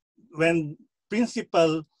student when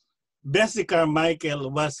Principal Bessie Carmichael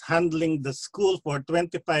was handling the school for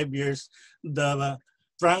 25 years, the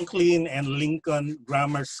Franklin and Lincoln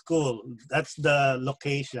Grammar School. That's the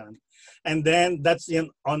location. And then that's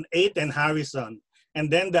on 8th and Harrison. And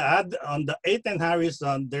then on the 8th and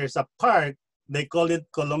Harrison, there's a park. They call it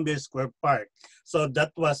Columbia Square Park. So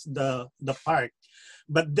that was the park.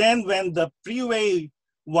 But then when the Freeway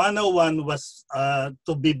 101 was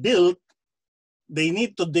to be built, they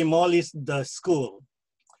need to demolish the school.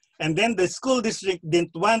 And then the school district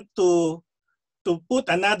didn't want to put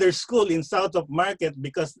another school in south of Market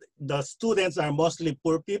because the students are mostly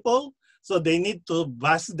poor people. So they need to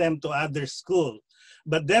bus them to other school.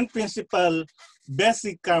 But then Principal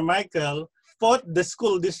Bessie Carmichael fought the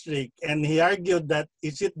school district and he argued that,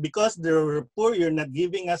 is it because they were poor, you're not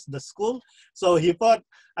giving us the school? So he fought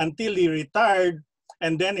until he retired.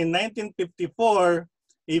 And then in 1954,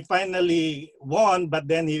 he finally won, but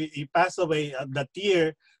then he passed away that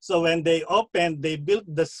year. So when they opened, they built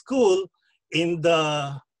the school in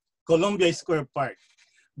the Columbia Square Park.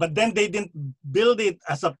 But then they didn't build it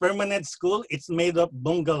as a permanent school. It's made of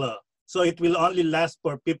bungalow. So it will only last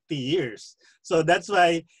for 50 years. So that's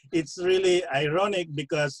why it's really ironic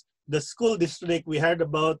because the school district, we heard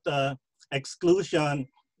about exclusion.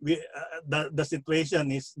 The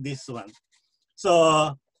situation is this one.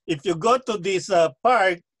 So if you go to this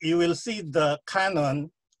park, you will see the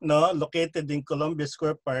cannon located in Columbia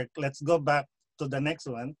Square Park. Let's go back to the next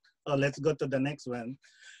one. Or let's go to the next one.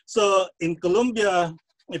 So in Columbia,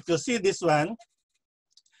 if you see this one,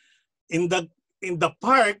 in the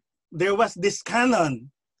park, there was this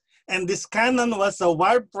cannon. And this cannon was a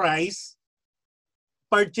war prize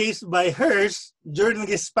purchased by Hearst during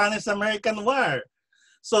the Spanish-American War.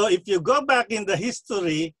 So if you go back in the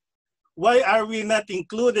history, why are we not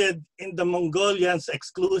included in the Mongolians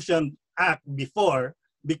Exclusion Act before?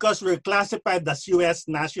 Because we're classified as US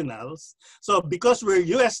nationals. So because we're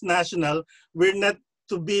US national, we're not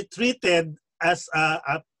to be treated as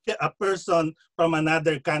a person from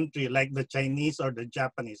another country like the Chinese or the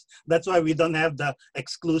Japanese. That's why we don't have the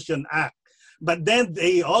Exclusion Act. But then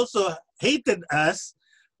they also hated us.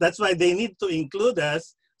 That's why they need to include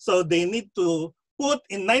us. So they need to put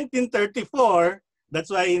in 1934, that's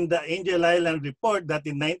why in the Angel Island report that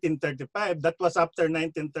in 1935, that was after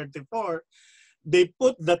 1934, they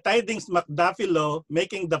put the Tidings-McDuffie law,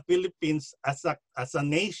 making the Philippines as a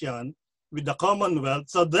nation with the Commonwealth.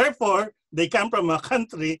 So therefore, they come from a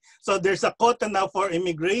country. So there's a quota now for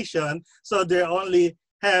immigration. So they only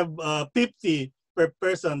have 50 per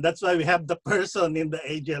person. That's why we have the person in the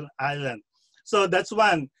Angel Island. So that's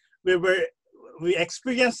one. We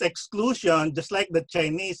experienced exclusion just like the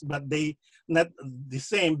Chinese, but they not the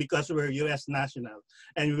same because we're U.S. national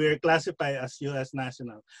and we're classified as U.S.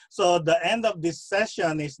 national. So the end of this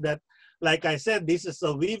session is that, like I said, this is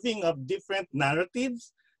a weaving of different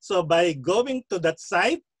narratives. So by going to that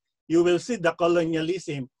site, you will see the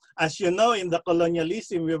colonialism. As you know, in the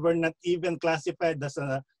colonialism, we were not even classified as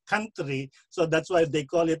a country. So that's why they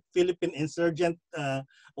call it Philippine Insurgent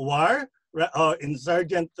War, or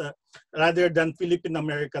insurgent rather than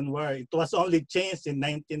Philippine-American War. It was only changed in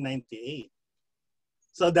 1998.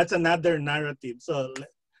 So that's another narrative. So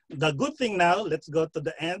the good thing now, let's go to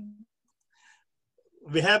the end.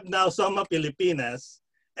 We have now SoMa Pilipinas,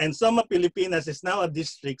 and SoMa Pilipinas is now a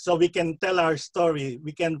district, so we can tell our story.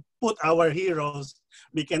 We can put our heroes.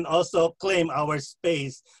 We can also claim our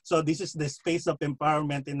space. So this is the space of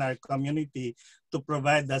empowerment in our community to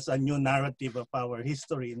provide us a new narrative of our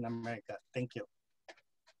history in America. Thank you.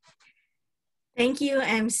 Thank you,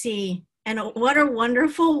 MC. And what a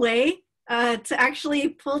wonderful way to actually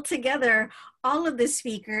pull together all of the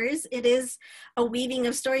speakers. It is a weaving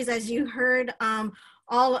of stories, as you heard.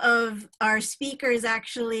 All of our speakers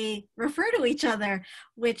actually refer to each other,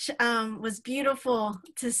 which was beautiful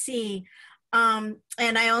to see. And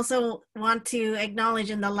I also want to acknowledge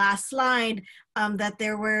in the last slide that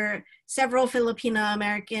there were several Filipino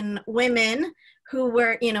American women who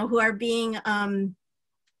were, who are being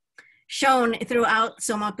shown throughout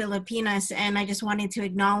SoMa Pilipinas. And I just wanted to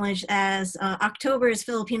acknowledge as October is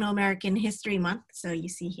Filipino American History Month. So you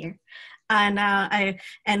see here. And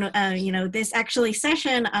this actually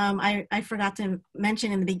session, I forgot to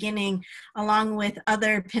mention in the beginning, along with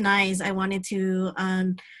other Pinays, I wanted to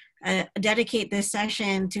dedicate this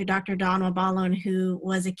session to Dr. Don Mabalon, who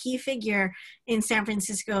was a key figure in San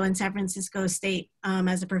Francisco and San Francisco State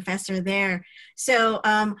as a professor there. So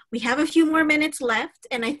we have a few more minutes left,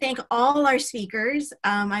 and I thank all our speakers.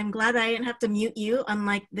 I'm glad I didn't have to mute you,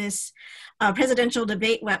 unlike this presidential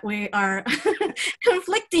debate what we are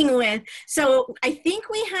conflicting with. So I think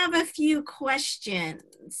we have a few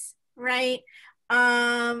questions, right?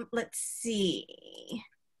 Let's see.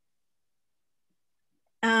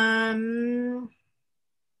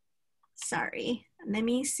 Sorry, let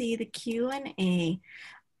me see the Q&A.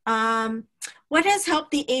 What has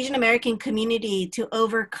helped the Asian American community to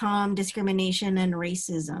overcome discrimination and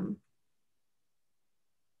racism?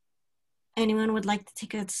 Anyone would like to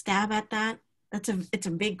take a stab at that? It's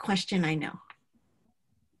a big question, I know.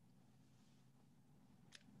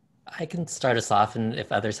 I can start us off, and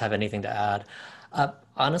if others have anything to add.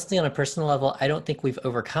 Honestly, on a personal level, I don't think we've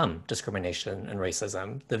overcome discrimination and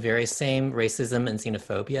racism. The very same racism and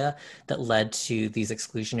xenophobia that led to these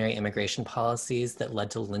exclusionary immigration policies that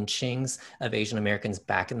led to lynchings of Asian Americans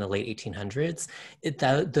back in the late 1800s,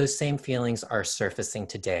 those same feelings are surfacing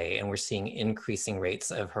today, and we're seeing increasing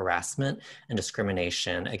rates of harassment and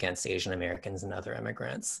discrimination against Asian Americans and other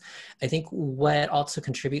immigrants. I think what also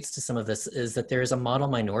contributes to some of this is that there is a model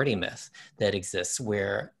minority myth that exists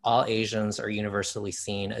where all Asians are universally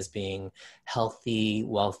seen as being healthy,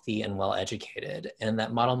 wealthy, and well-educated. And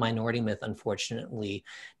that model minority myth, unfortunately,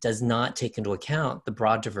 does not take into account the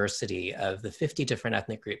broad diversity of the 50 different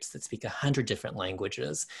ethnic groups that speak 100 different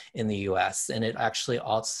languages in the US. And it actually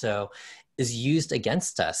also is used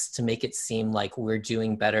against us to make it seem like we're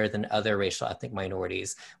doing better than other racial ethnic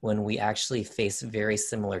minorities when we actually face very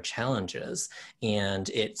similar challenges. And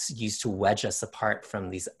it's used to wedge us apart from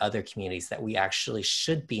these other communities that we actually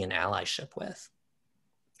should be in allyship with.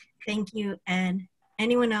 Thank you, Ed.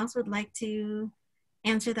 Anyone else would like to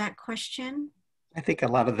answer that question? I think a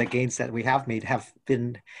lot of the gains that we have made have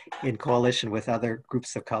been in coalition with other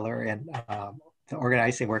groups of color, and the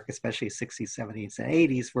organizing work, especially 60s, 70s, and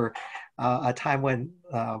 80s, were a time when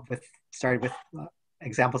started with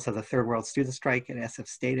examples of the Third World Student Strike at SF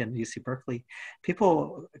State and UC Berkeley.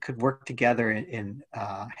 People could work together in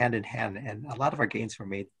hand in hand, and a lot of our gains were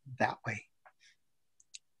made that way.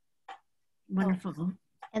 Wonderful.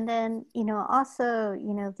 And then, also,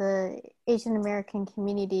 the Asian American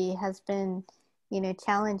community has been,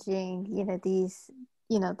 challenging, these,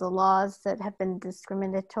 the laws that have been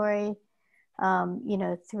discriminatory,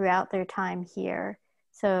 throughout their time here.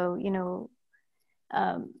 So,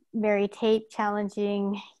 Mary Tate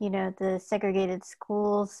challenging, the segregated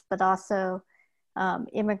schools, but also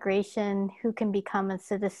immigration, who can become a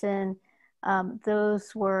citizen.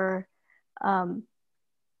 Those were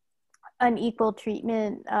unequal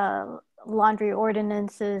treatment, laundry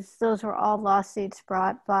ordinances. Those were all lawsuits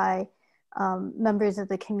brought by members of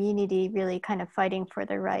the community really kind of fighting for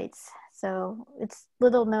their rights. So it's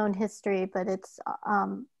little known history, but it's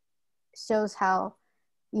shows how,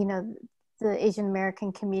 you know, the Asian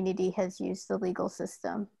American community has used the legal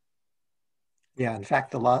system. Yeah, in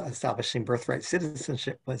fact, the law establishing birthright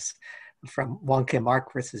citizenship was from Wong Kim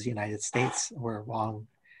Ark versus United States, where Wong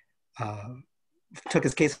took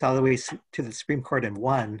his case all the way to the Supreme Court and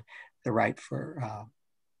won the right for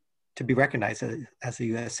to be recognized as a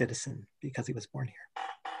U.S. citizen because he was born here.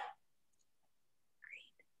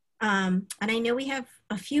 And I know we have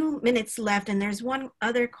a few minutes left, and there's one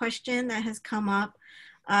other question that has come up.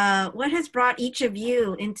 What has brought each of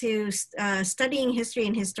you into studying history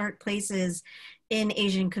and historic places in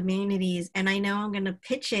Asian communities? And I know I'm going to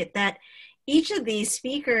pitch it that each of these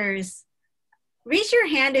speakers, raise your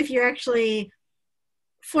hand if you're actually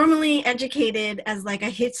formally educated as like a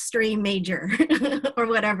history major or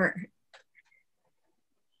whatever.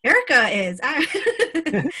 Erika is.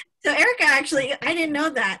 So Erika actually, I didn't know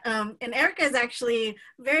that. And Erika is actually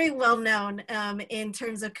very well known in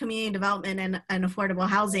terms of community development and affordable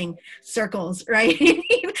housing circles, right?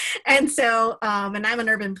 And so, and I'm an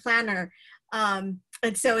urban planner.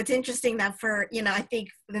 And so it's interesting that for, you know, I think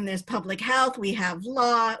then there's public health, we have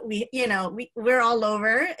law, we're all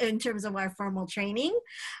over in terms of our formal training.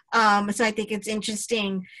 So I think it's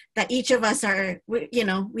interesting that each of us are,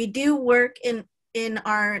 we do work in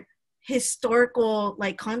our historical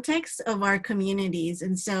like context of our communities.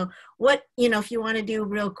 And so what, if you want to do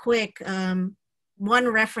real quick, one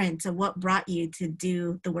reference of what brought you to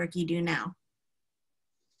do the work you do now.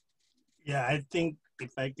 Yeah, I think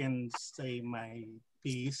if I can say my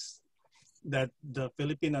piece, that the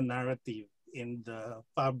Filipino narrative in the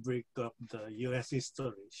fabric of the US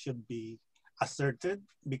history should be asserted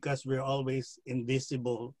because we're always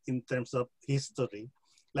invisible in terms of history.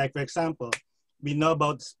 Like, for example, we know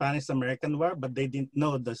about the Spanish-American War, but they didn't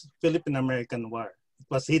know the Philippine-American War. It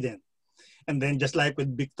was hidden. And then just like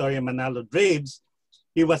with Victoria Manalo Draves,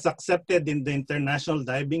 he was accepted in the International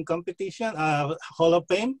Diving Competition, Hall of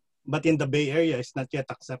Fame, but in the Bay Area, it's not yet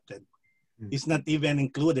accepted. It's not even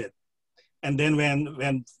included. And then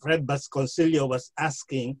when Fred Vasconcello was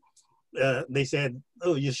asking, they said,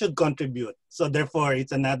 oh, you should contribute. So therefore,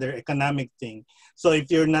 it's another economic thing. So if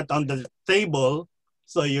you're not on the table,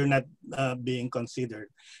 so you're not being considered.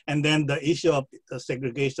 And then the issue of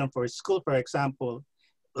segregation for school, for example,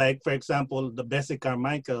 like, for example, the Bessie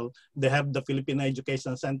Carmichael, they have the Filipino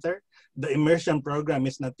Education Center. The immersion program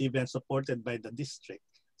is not even supported by the district.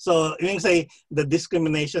 So you can say the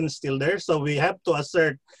discrimination is still there. So we have to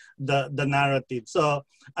assert the narrative. So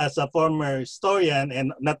as a former historian,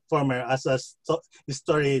 and not former, as a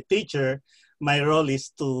history teacher, my role is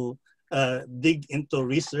to dig into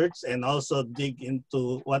research and also dig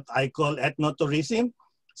into what I call ethnotourism,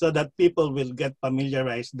 so that people will get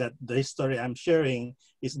familiarized that the story I'm sharing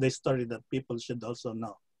is the story that people should also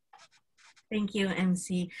know. Thank you,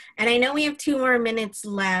 MC. And I know we have 2 more minutes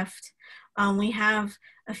left. We have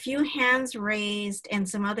a few hands raised and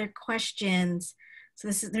some other questions. So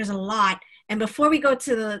there's a lot. And before we go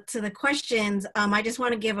to the questions, I just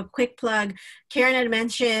want to give a quick plug. Karen had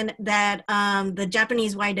mentioned that the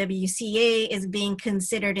Japanese YWCA is being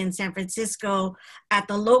considered in San Francisco at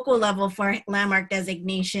the local level for landmark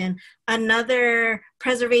designation. Another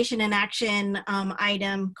preservation and action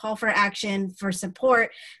item, call for action for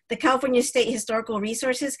support. The California State Historical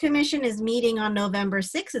Resources Commission is meeting on November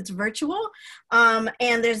 6th. It's virtual. And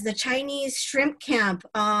there's the Chinese shrimp camp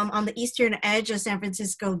on the eastern edge of San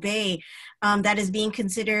Francisco Bay that is being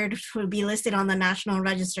considered to be listed on the National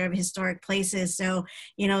Register of Historic Places. So,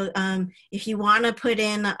 if you want to put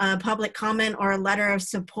in a public comment or a letter of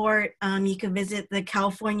support, you can visit the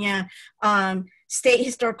California State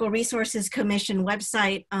Historical Resources Commission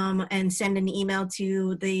website and send an email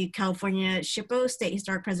to the California SHPO State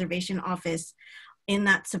Historic Preservation Office in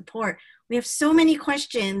that support. We have so many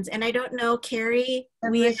questions, and I don't know, Carrie.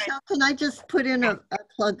 Michelle, can I just put in a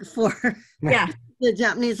plug for yeah. the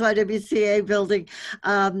Japanese YWCA building?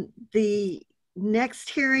 The next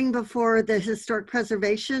hearing before the Historic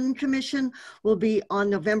Preservation Commission will be on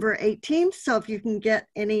November 18th. So if you can get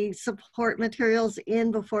any support materials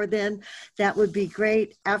in before then, that would be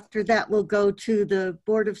great. After that, we'll go to the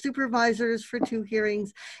Board of Supervisors for 2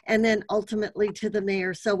 hearings, and then ultimately to the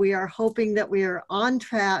mayor. So we are hoping that we are on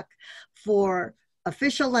track for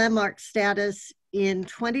official landmark status in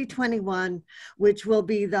 2021, which will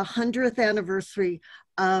be the 100th anniversary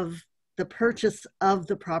of the purchase of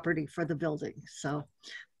the property for the building. So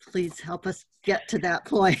please help us get to that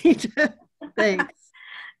point. Thanks.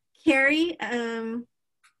 Carrie,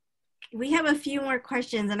 we have a few more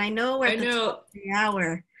questions, and I know we're at the top of the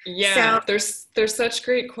hour. Yeah, so, there's such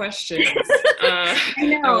great questions. I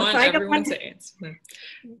know. I want so everyone to answer.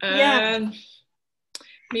 Yeah.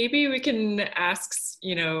 Maybe we can ask,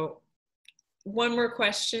 one more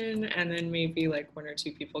question, and then maybe like one or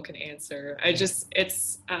two people can answer.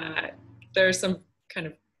 There's some kind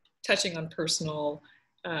of touching on personal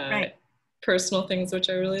things which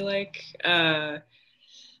I really like.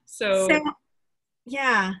 So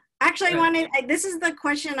yeah. Actually, this is the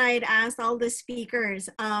question I had asked all the speakers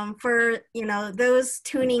for, those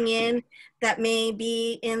tuning in that may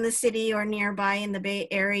be in the city or nearby in the Bay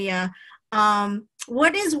Area.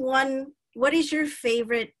 What is your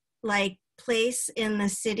favorite like place in the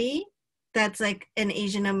city that's like an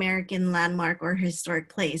Asian American landmark or historic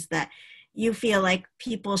place that you feel like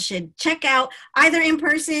people should check out either in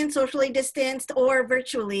person, socially distanced, or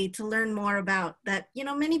virtually to learn more about that?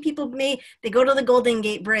 Many people they go to the Golden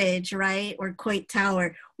Gate Bridge, right? Or Coit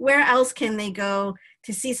Tower. Where else can they go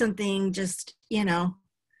to see something just, a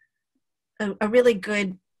really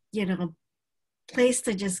good, place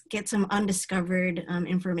to just get some undiscovered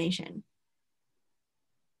information?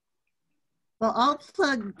 Well, I'll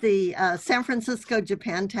plug the San Francisco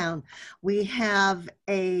Japantown. We have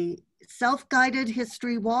a self-guided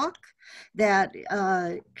history walk that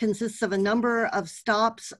consists of a number of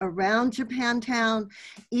stops around Japantown.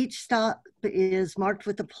 Each stop is marked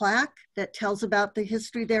with a plaque that tells about the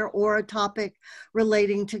history there or a topic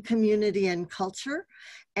relating to community and culture.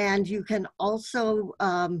 And you can also,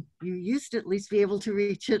 you used to at least be able to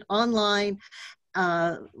reach it online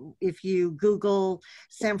if you Google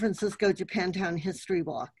San Francisco Japantown History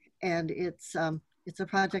Walk. And it's a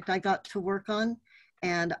project I got to work on,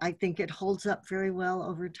 and I think it holds up very well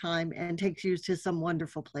over time and takes you to some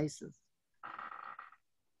wonderful places.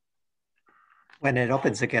 When it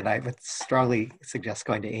opens again, I would strongly suggest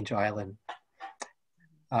going to Angel Island.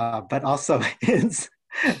 But also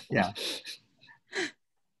yeah.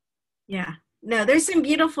 Yeah. No, there's some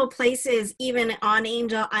beautiful places even on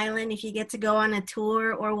Angel Island if you get to go on a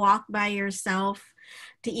tour or walk by yourself,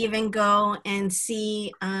 to even go and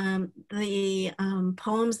see the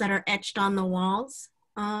poems that are etched on the walls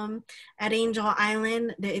at Angel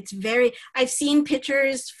Island. I've seen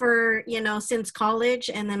pictures for, since college,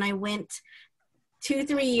 and then I went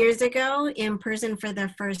 2-3 years ago in person for the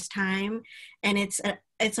first time, and it's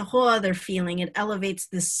a whole other feeling. It elevates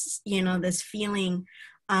this, this feeling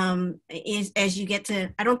as you get to,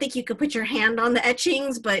 I don't think you could put your hand on the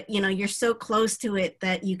etchings, but you're so close to it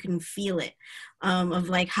that you can feel it, of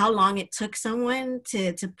like how long it took someone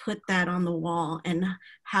to put that on the wall and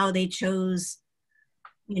how they chose,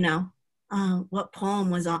 what poem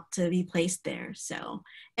was ought to be placed there. So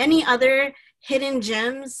any other hidden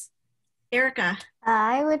gems, Erika?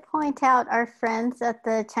 I would point out our friends at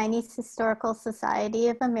the Chinese Historical Society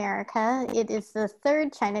of America. It is the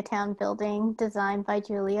third Chinatown building designed by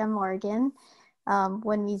Julia Morgan.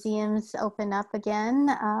 When museums open up again,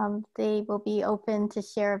 they will be open to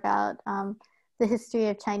share about the history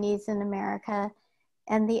of Chinese in America.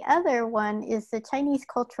 And the other one is the Chinese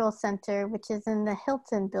Cultural Center, which is in the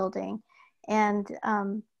Hilton building. And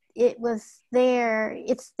it's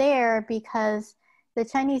there because the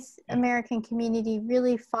Chinese American community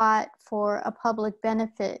really fought for a public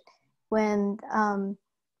benefit when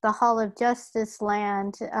the Hall of Justice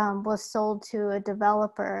land was sold to a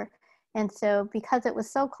developer. And so because it was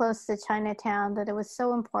so close to Chinatown, that it was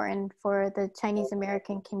so important for the Chinese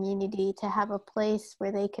American community to have a place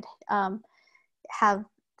where they could have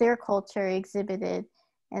their culture exhibited.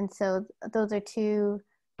 And so those are two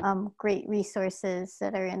great resources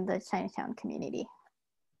that are in the Chinatown community.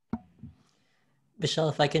 Michelle,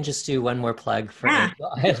 if I can just do one more plug for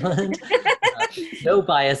Angel Island. No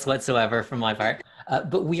bias whatsoever from my part.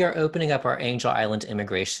 But we are opening up our Angel Island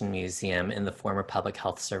Immigration Museum in the former Public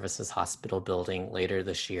Health Services Hospital building later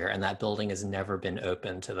this year, and that building has never been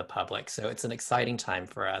open to the public. So it's an exciting time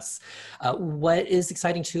for us. What is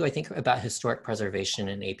exciting too, I think, about historic preservation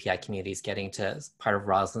in API communities, getting to part of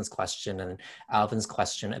Rosalind's question and Alvin's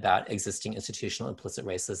question about existing institutional implicit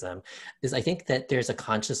racism, is I think that there's a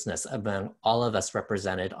consciousness among all of us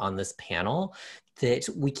represented on this panel that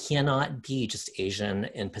we cannot be just Asian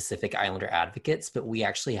and Pacific Islander advocates, but we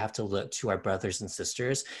actually have to look to our brothers and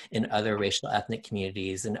sisters in other racial ethnic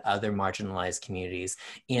communities and other marginalized communities.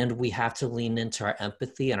 And we have to lean into our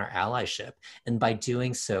empathy and our allyship. And by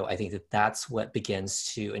doing so, I think that that's what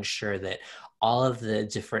begins to ensure that all of the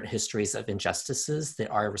different histories of injustices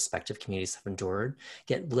that our respective communities have endured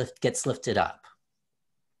gets lifted up.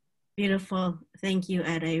 Beautiful. Thank you,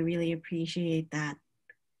 Ed. I really appreciate that.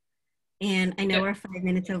 And I know we're 5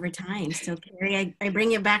 minutes over time. So Carrie, I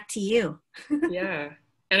bring it back to you. Yeah.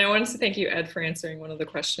 And I wanted to thank you, Ed, for answering one of the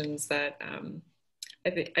questions that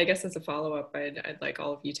I guess as a follow-up, I'd like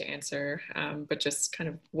all of you to answer, but just kind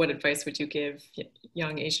of what advice would you give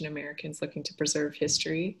young Asian Americans looking to preserve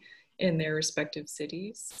history in their respective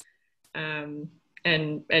cities? And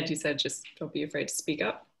Ed, you said, just don't be afraid to speak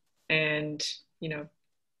up. And, you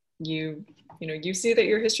see that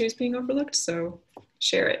your history is being overlooked, so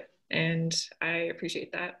share it. And I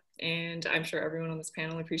appreciate that. And I'm sure everyone on this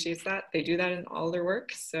panel appreciates that. They do that in all their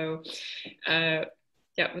work. So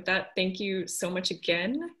yeah, with that, thank you so much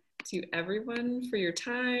again to everyone for your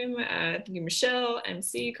time. Thank you, Michelle,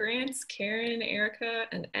 MC, Grant, Karen, Erica,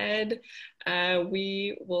 and Ed.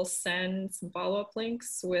 We will send some follow-up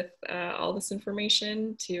links with all this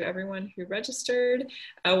information to everyone who registered.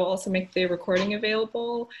 We'll also make the recording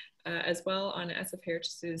available as well on SF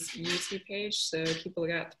Heritage's YouTube page, so keep a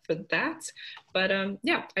lookout for that. But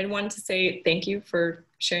yeah, I wanted to say thank you for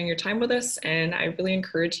sharing your time with us, and I really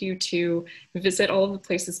encourage you to visit all of the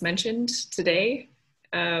places mentioned today.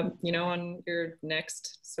 On your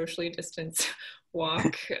next socially distanced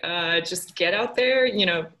walk, just get out there,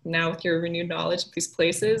 now with your renewed knowledge of these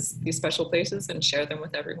places, these special places, and share them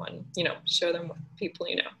with everyone, share them with people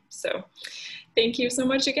So thank you so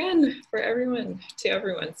much again to everyone.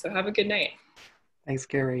 So have a good night. Thanks,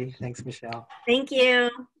 Carrie. Thanks, Michelle. Thank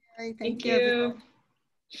you. Hey, Thank you.